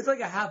 It's like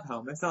a half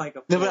helmet. It's not like a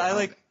No, full but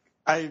helmet.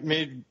 I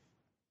made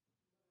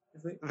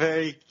It's like,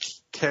 very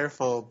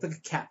careful, it's like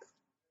a cap.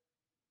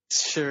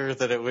 sure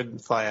that it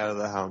wouldn't fly out of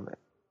the helmet.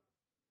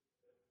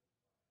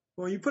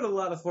 Well, you put a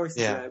lot of force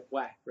into Yeah. that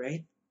whack,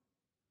 right?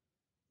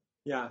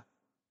 Yeah.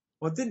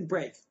 Well, it didn't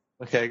break.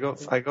 Okay, I go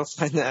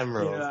find the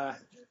emerald. Yeah.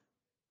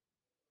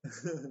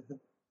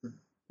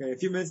 Okay, a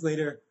few minutes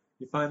later,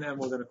 you find the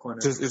emerald in a corner.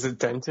 Is it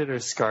dented or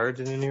scarred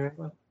in any way?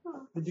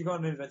 Did you go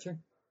on an adventure?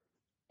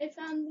 I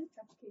found the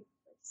cupcake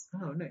place.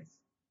 Oh, nice.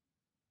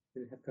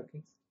 Did it have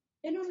cupcakes?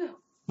 I don't know.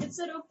 It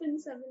said open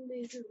 7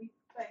 days a week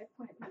by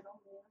appointment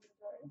only on the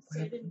door,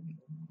 so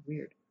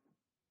Weird.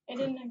 I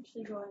didn't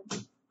actually go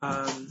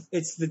in.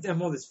 It's the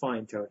emerald is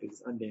fine, Toad.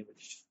 It's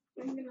undamaged.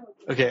 I'm gonna look.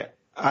 Okay,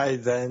 I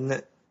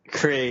then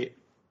create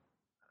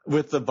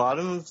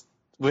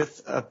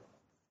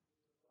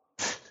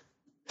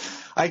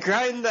I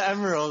grind the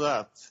emerald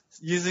up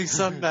using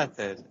some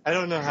method. I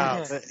don't know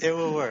how, but it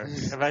will work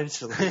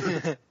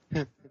eventually.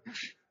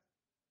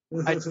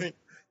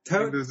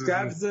 Toad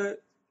grabs the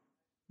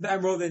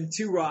emerald and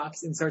 2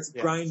 rocks and starts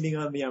Yes. grinding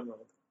on the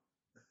emerald.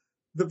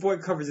 The boy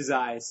covers his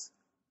eyes,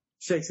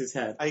 shakes his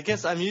head, I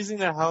guess I'm using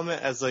the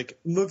helmet as like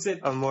looks at.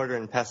 a mortar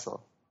and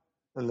pestle,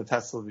 and the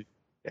pestle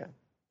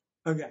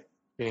Okay,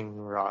 being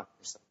rock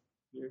or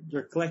something.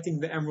 you're collecting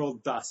the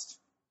emerald dust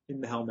in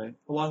the helmet,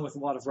 along with a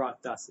lot of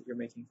rock dust that you're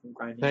making from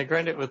grinding. Can I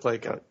grind it with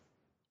like a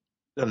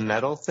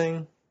metal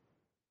thing?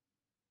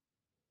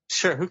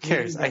 Sure, who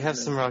cares? I have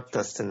some rock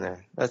dust in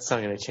there. That's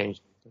not going to change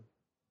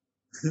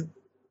anything.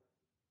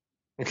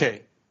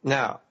 Okay,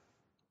 now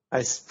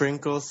I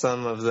sprinkle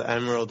some of the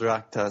emerald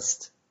rock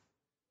dust,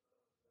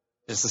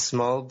 just a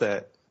small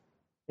bit,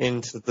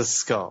 into the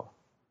skull.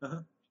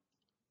 Uh-huh.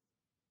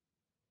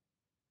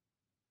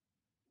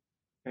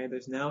 Okay,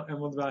 there's now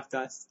emerald rock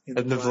dust in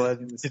And the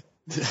blood. in the-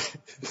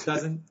 It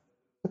doesn't.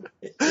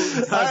 It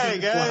Alright,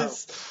 doesn't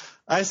guys.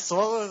 I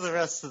swallow the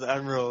rest of the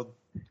emerald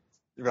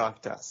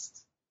rock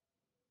dust.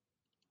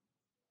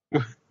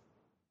 flow.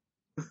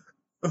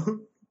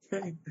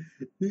 Okay,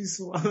 you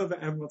swallow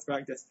the emerald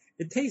rock dust.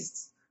 It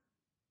tastes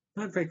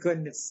not very good,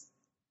 and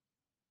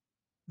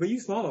but you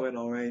swallow it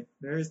all right.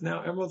 There is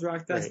now emerald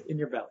rock dust Right. in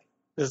your belly.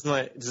 Does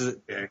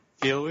it Okay.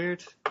 feel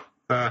weird?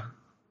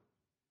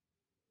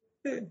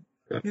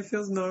 It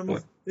feels normal.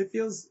 What? It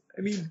feels.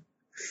 I mean,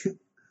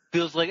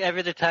 Feels like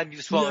every other time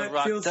you swallow Yeah, it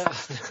rock feels-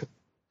 dust.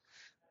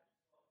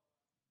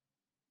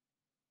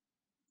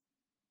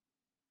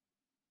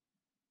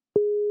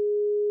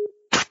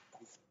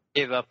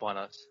 Gave up on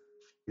us.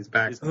 He's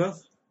back. hello.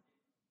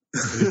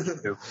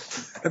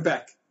 I'm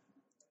back.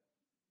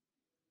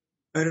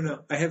 I don't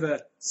know. I have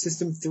a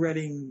system thread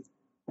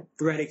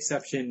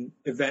exception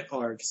event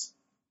args.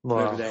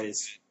 Whatever Wow, that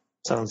is.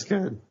 sounds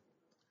good.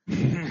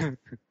 Yeah,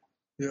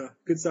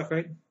 good stuff,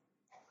 right?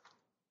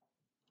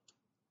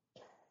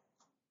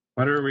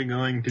 What are we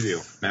going to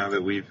do now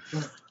that we've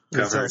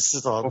covered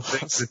All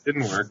things that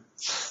didn't work?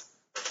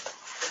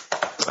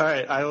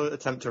 right, I will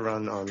attempt to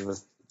run on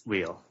the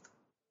wheel.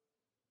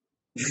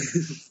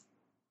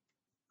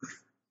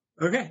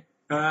 Okay.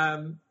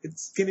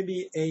 It's gonna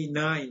be a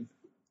 9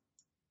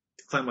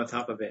 to climb on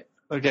top of it.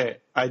 Okay,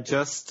 I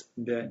just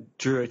And,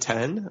 drew a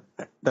 10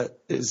 that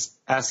is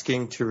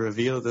asking to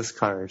reveal this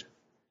card.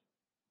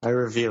 I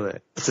reveal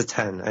it. It's a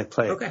 10. I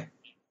play it. okay.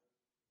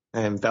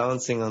 I am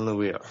balancing on the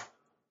wheel.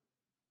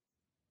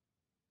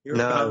 You're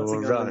Now I balancing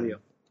will on run. the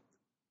wheel.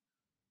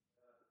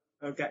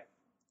 Okay.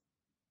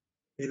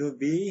 It'll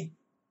be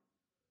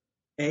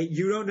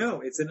you don't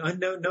know. It's an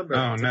unknown number.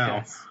 Oh, to no.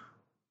 guess.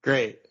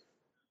 Great.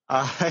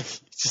 I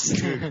just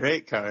drew a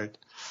great card.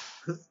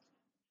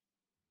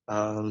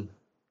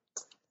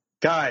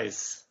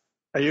 Guys,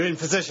 are you in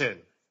position?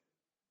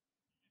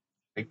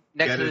 Next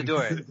Get to the in.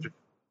 door.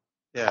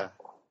 Yeah.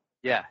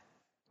 Yeah.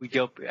 We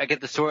go. I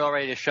get the sword all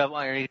ready to shove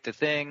underneath the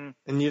thing.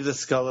 And you have the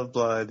skull of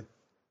blood.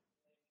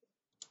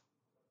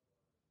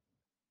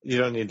 You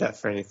don't need that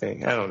for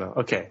anything. I don't know.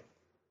 Okay.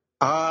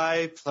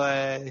 I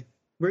play.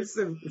 Where's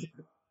the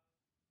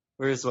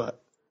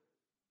What?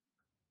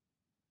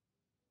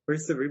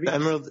 ruby? The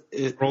emerald.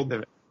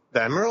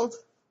 The emerald?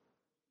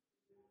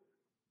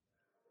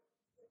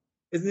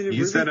 Isn't it a ruby?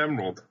 You said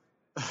emerald.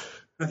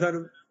 I thought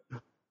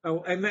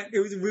I meant it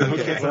was a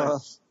ruby. Okay.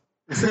 Well,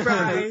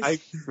 Surprise! I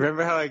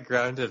remember how I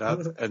ground it up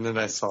and then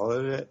I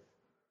swallowed it.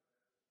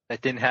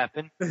 That didn't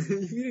happen. You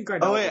didn't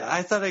grind Oh all wait, of it.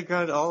 I thought I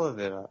ground all of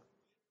it up.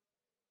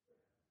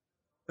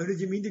 Oh, did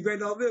you mean to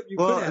grind all of it? You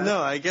could Well, have.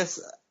 no, I guess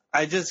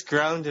I just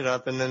ground it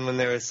up and then when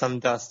there was some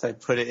dust, I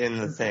put it in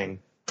the thing,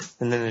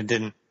 and then it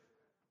didn't.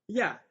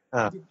 Yeah.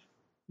 Oh.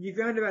 You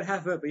ground about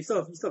half of it, but you still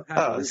have half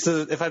of Oh, it.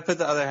 so if I put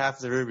the other half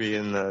of the ruby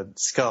in the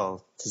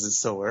skull, does it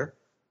still work?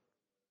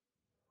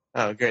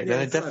 Oh, great. Yeah, Then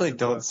I it still definitely has to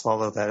don't work.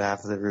 swallow that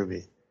half of the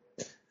ruby.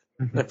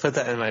 I put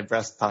that in my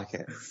breast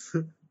pocket.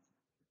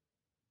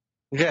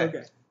 Okay.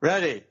 Okay.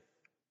 Ready.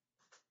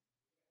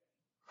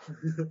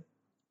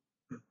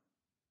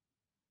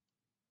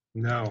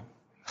 No.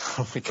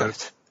 Oh my god.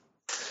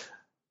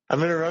 I'm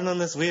gonna run on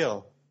this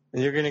wheel,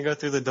 and you're gonna go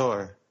through the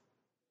door.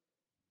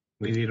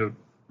 We need a.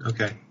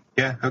 Okay.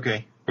 Yeah.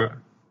 Okay.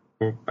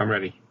 I'm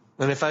ready.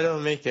 And if I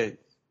don't make it,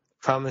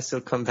 promise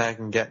you'll come back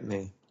and get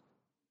me.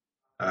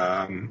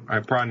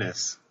 I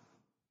promise.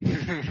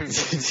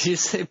 Did you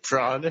say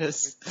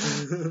promise?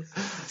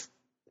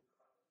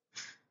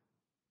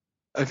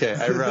 Okay,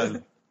 I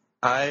run.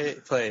 I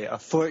play a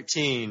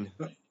 14,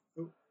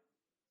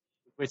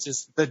 which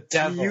is the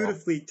devil.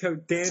 Beautifully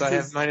dances So I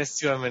have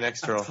 -2 on my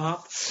next roll.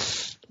 top.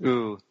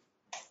 Ooh.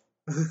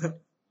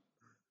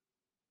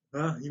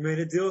 Well, you made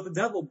a deal with the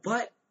devil,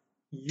 but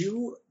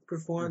you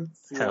performed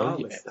Hell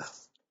flawlessly. yeah.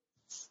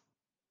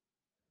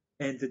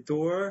 And the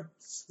door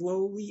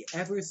slowly,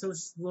 ever so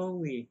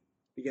slowly,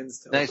 begins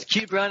to Nice. open.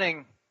 Keep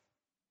running.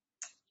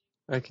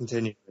 I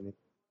continue.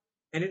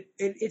 And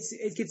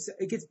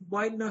it gets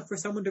wide enough for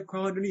someone to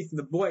crawl underneath, and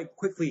the boy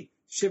quickly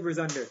shivers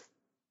under.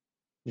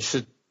 You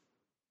should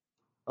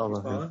follow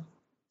him. Follow?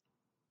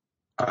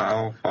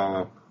 I'll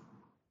follow.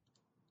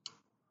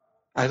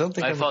 I don't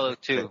think I I'm follow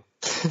too.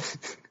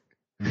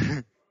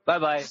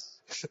 Bye-bye.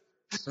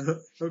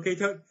 Okay,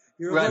 Toad,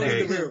 you're Running.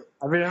 running the room.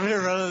 I'm gonna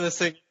run on this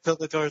thing until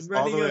the door's all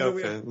Running the way on the open.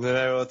 wheel. And then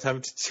I will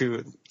attempt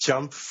to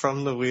jump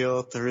from the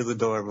wheel through the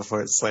door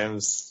before it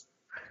slams.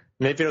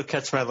 Maybe it'll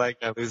catch my leg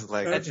and I lose a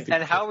leg. Okay.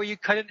 And how were you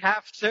cut in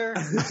half, sir?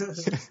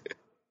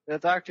 The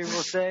doctor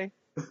will say.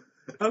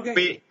 Okay.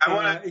 Wait, I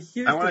want here's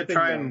to. I the want to thing,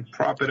 try though. and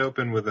prop it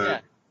open with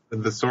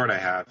the sword I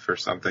have or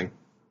something.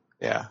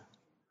 Yeah.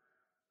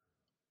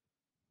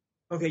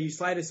 Okay, you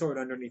slide a sword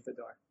underneath the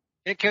door.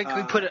 Yeah, can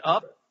we put it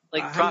up?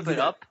 Like how do prop you do it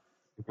that? up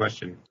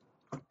Question.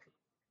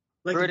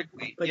 Like,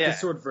 vertically? Like Yeah. the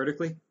sword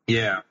vertically?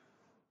 Yeah.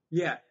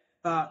 Yeah.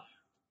 Toad,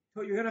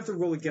 you're going to have to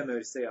roll again, though,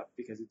 to stay up,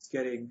 because it's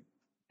getting...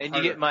 And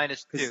you get harder.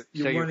 -2, 'Cause so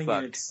you're you're running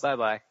and fucked. it's-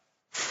 Bye-bye.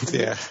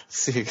 Yeah.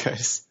 See you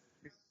guys.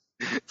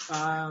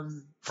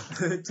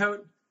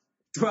 Toad,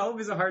 12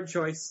 is a hard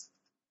choice.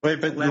 Wait,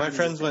 but 11 my is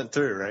friends okay. went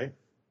through, right?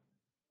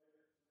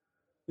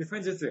 Your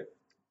friends are through.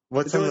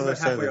 What's The on the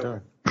door's other about side of the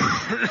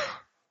halfway door?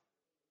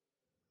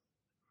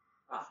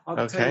 I'll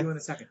tell Okay. you in a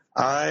second.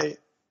 I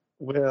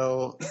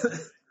will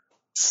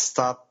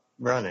stop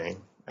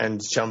running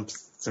and jump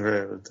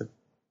through.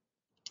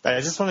 I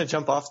just want to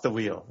jump off the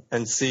wheel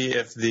and see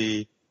if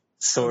the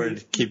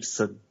sword keeps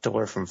the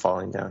door from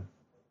falling down.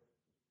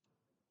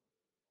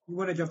 You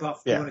want to jump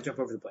off? Yeah. You want to jump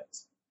over the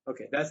blades?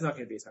 Okay, that's not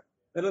going to be as hard.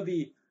 That'll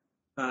be,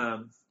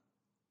 it'll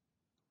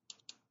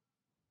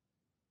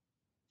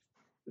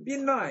be a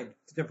 9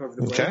 to jump over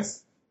the blades, Okay.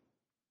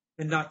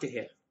 and not get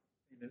hit.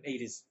 And an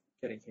 8 is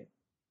getting hit.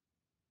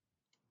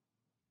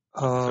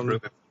 So really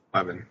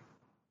 11.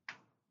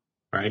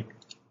 Right.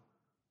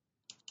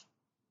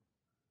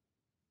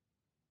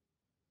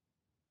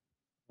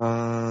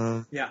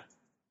 Yeah,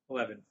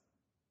 11.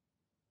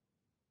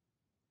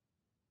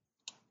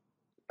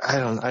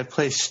 I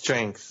play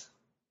strength,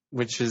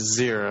 which is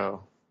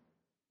 0,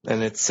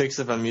 and it's 6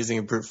 if I'm using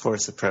a brute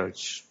force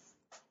approach.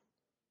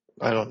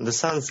 This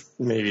sounds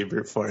maybe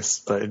brute force,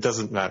 but it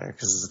doesn't matter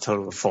because it's a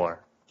total of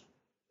 4.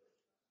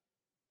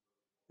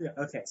 Yeah.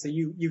 Okay, so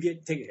you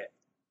take a hit.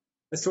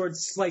 The sword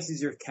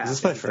slices your calf.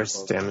 Is this my and you jump first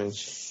over.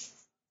 damage?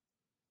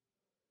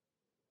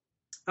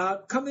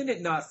 Come in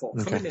at not full.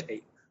 Come Okay. in at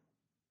 8.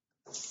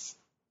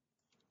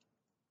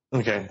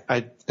 Okay,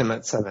 I am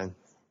at 7.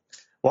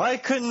 Why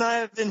couldn't I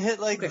have been hit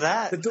like Okay,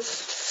 that?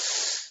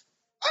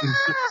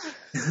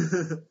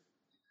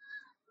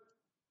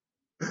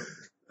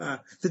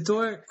 The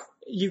door,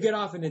 you get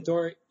off and the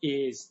door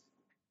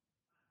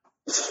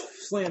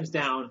slams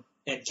down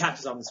and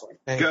catches on the sword.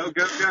 Go,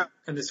 go, go.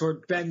 And the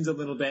sword bends a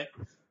little bit.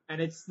 And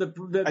it's the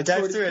I sword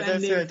dive is through, I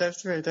bending, dive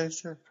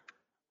through.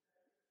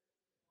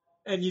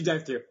 and you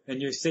dive through.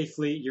 And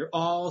you're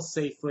all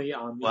safely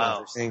on the Wow.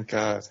 other side. Thank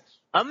God.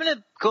 I'm going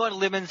to go on a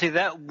limb and say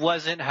that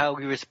wasn't how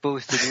we were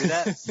supposed to do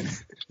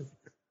that.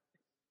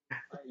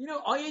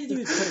 All you had to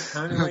do is put a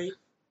counterweight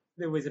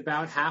that was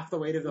about half the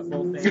weight of the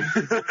whole thing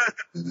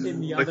in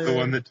the Like other the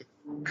one that.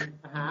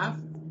 half.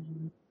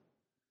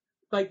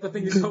 Like the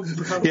thing is so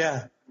broken.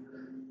 Yeah.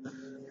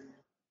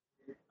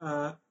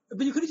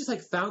 But you could have just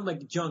like found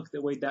like junk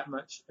that weighed that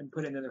much and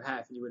put it in another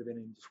half, and you would have been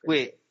in. Just great.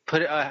 Wait,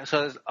 put it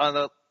so it's on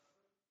the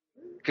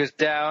goes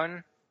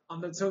down.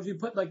 So if you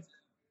put like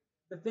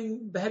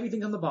the heavy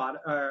thing on the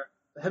bottom, or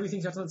the heavy thing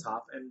starts on the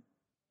top, and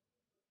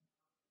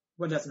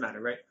well, it doesn't matter,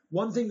 right?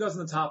 One thing goes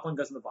on the top, one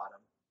goes on the bottom,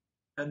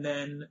 and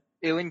then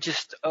It wouldn't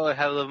just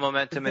have the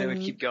momentum and it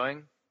would keep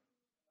going.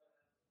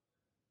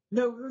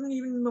 no, it wasn't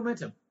even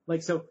momentum.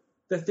 Like so,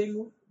 the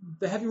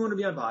heavy one would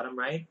be on bottom,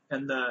 right,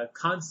 and the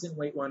constant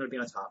weight one would be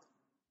on top,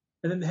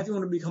 and then the heavy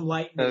one would become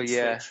light. And Oh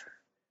yeah. Switch.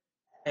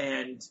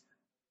 And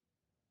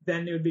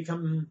then it would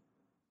become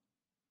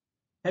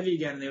heavy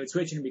again, and they would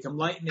switch, and it would become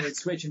light, and they would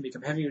switch, and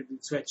become heavy, and it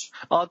would switch.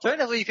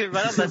 Alternatively, you could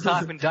run on the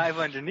top and dive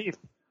underneath.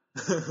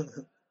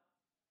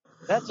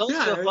 That's also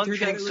Yeah, a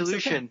functioning it looks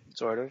solution,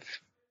 sort of.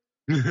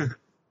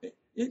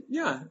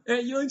 You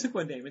only took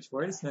 1 damage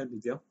for it. It's not a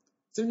big deal.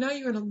 So now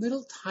you're in a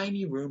little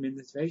tiny room in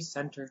this very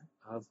center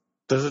of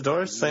Does the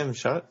door slam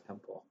shut? the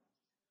temple.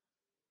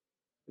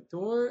 The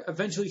door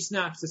eventually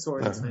snaps the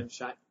sword and slams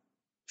shut,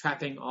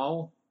 trapping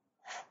all.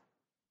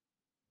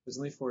 There's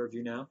only 4 of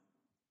you now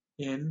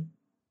in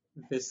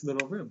this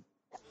little room.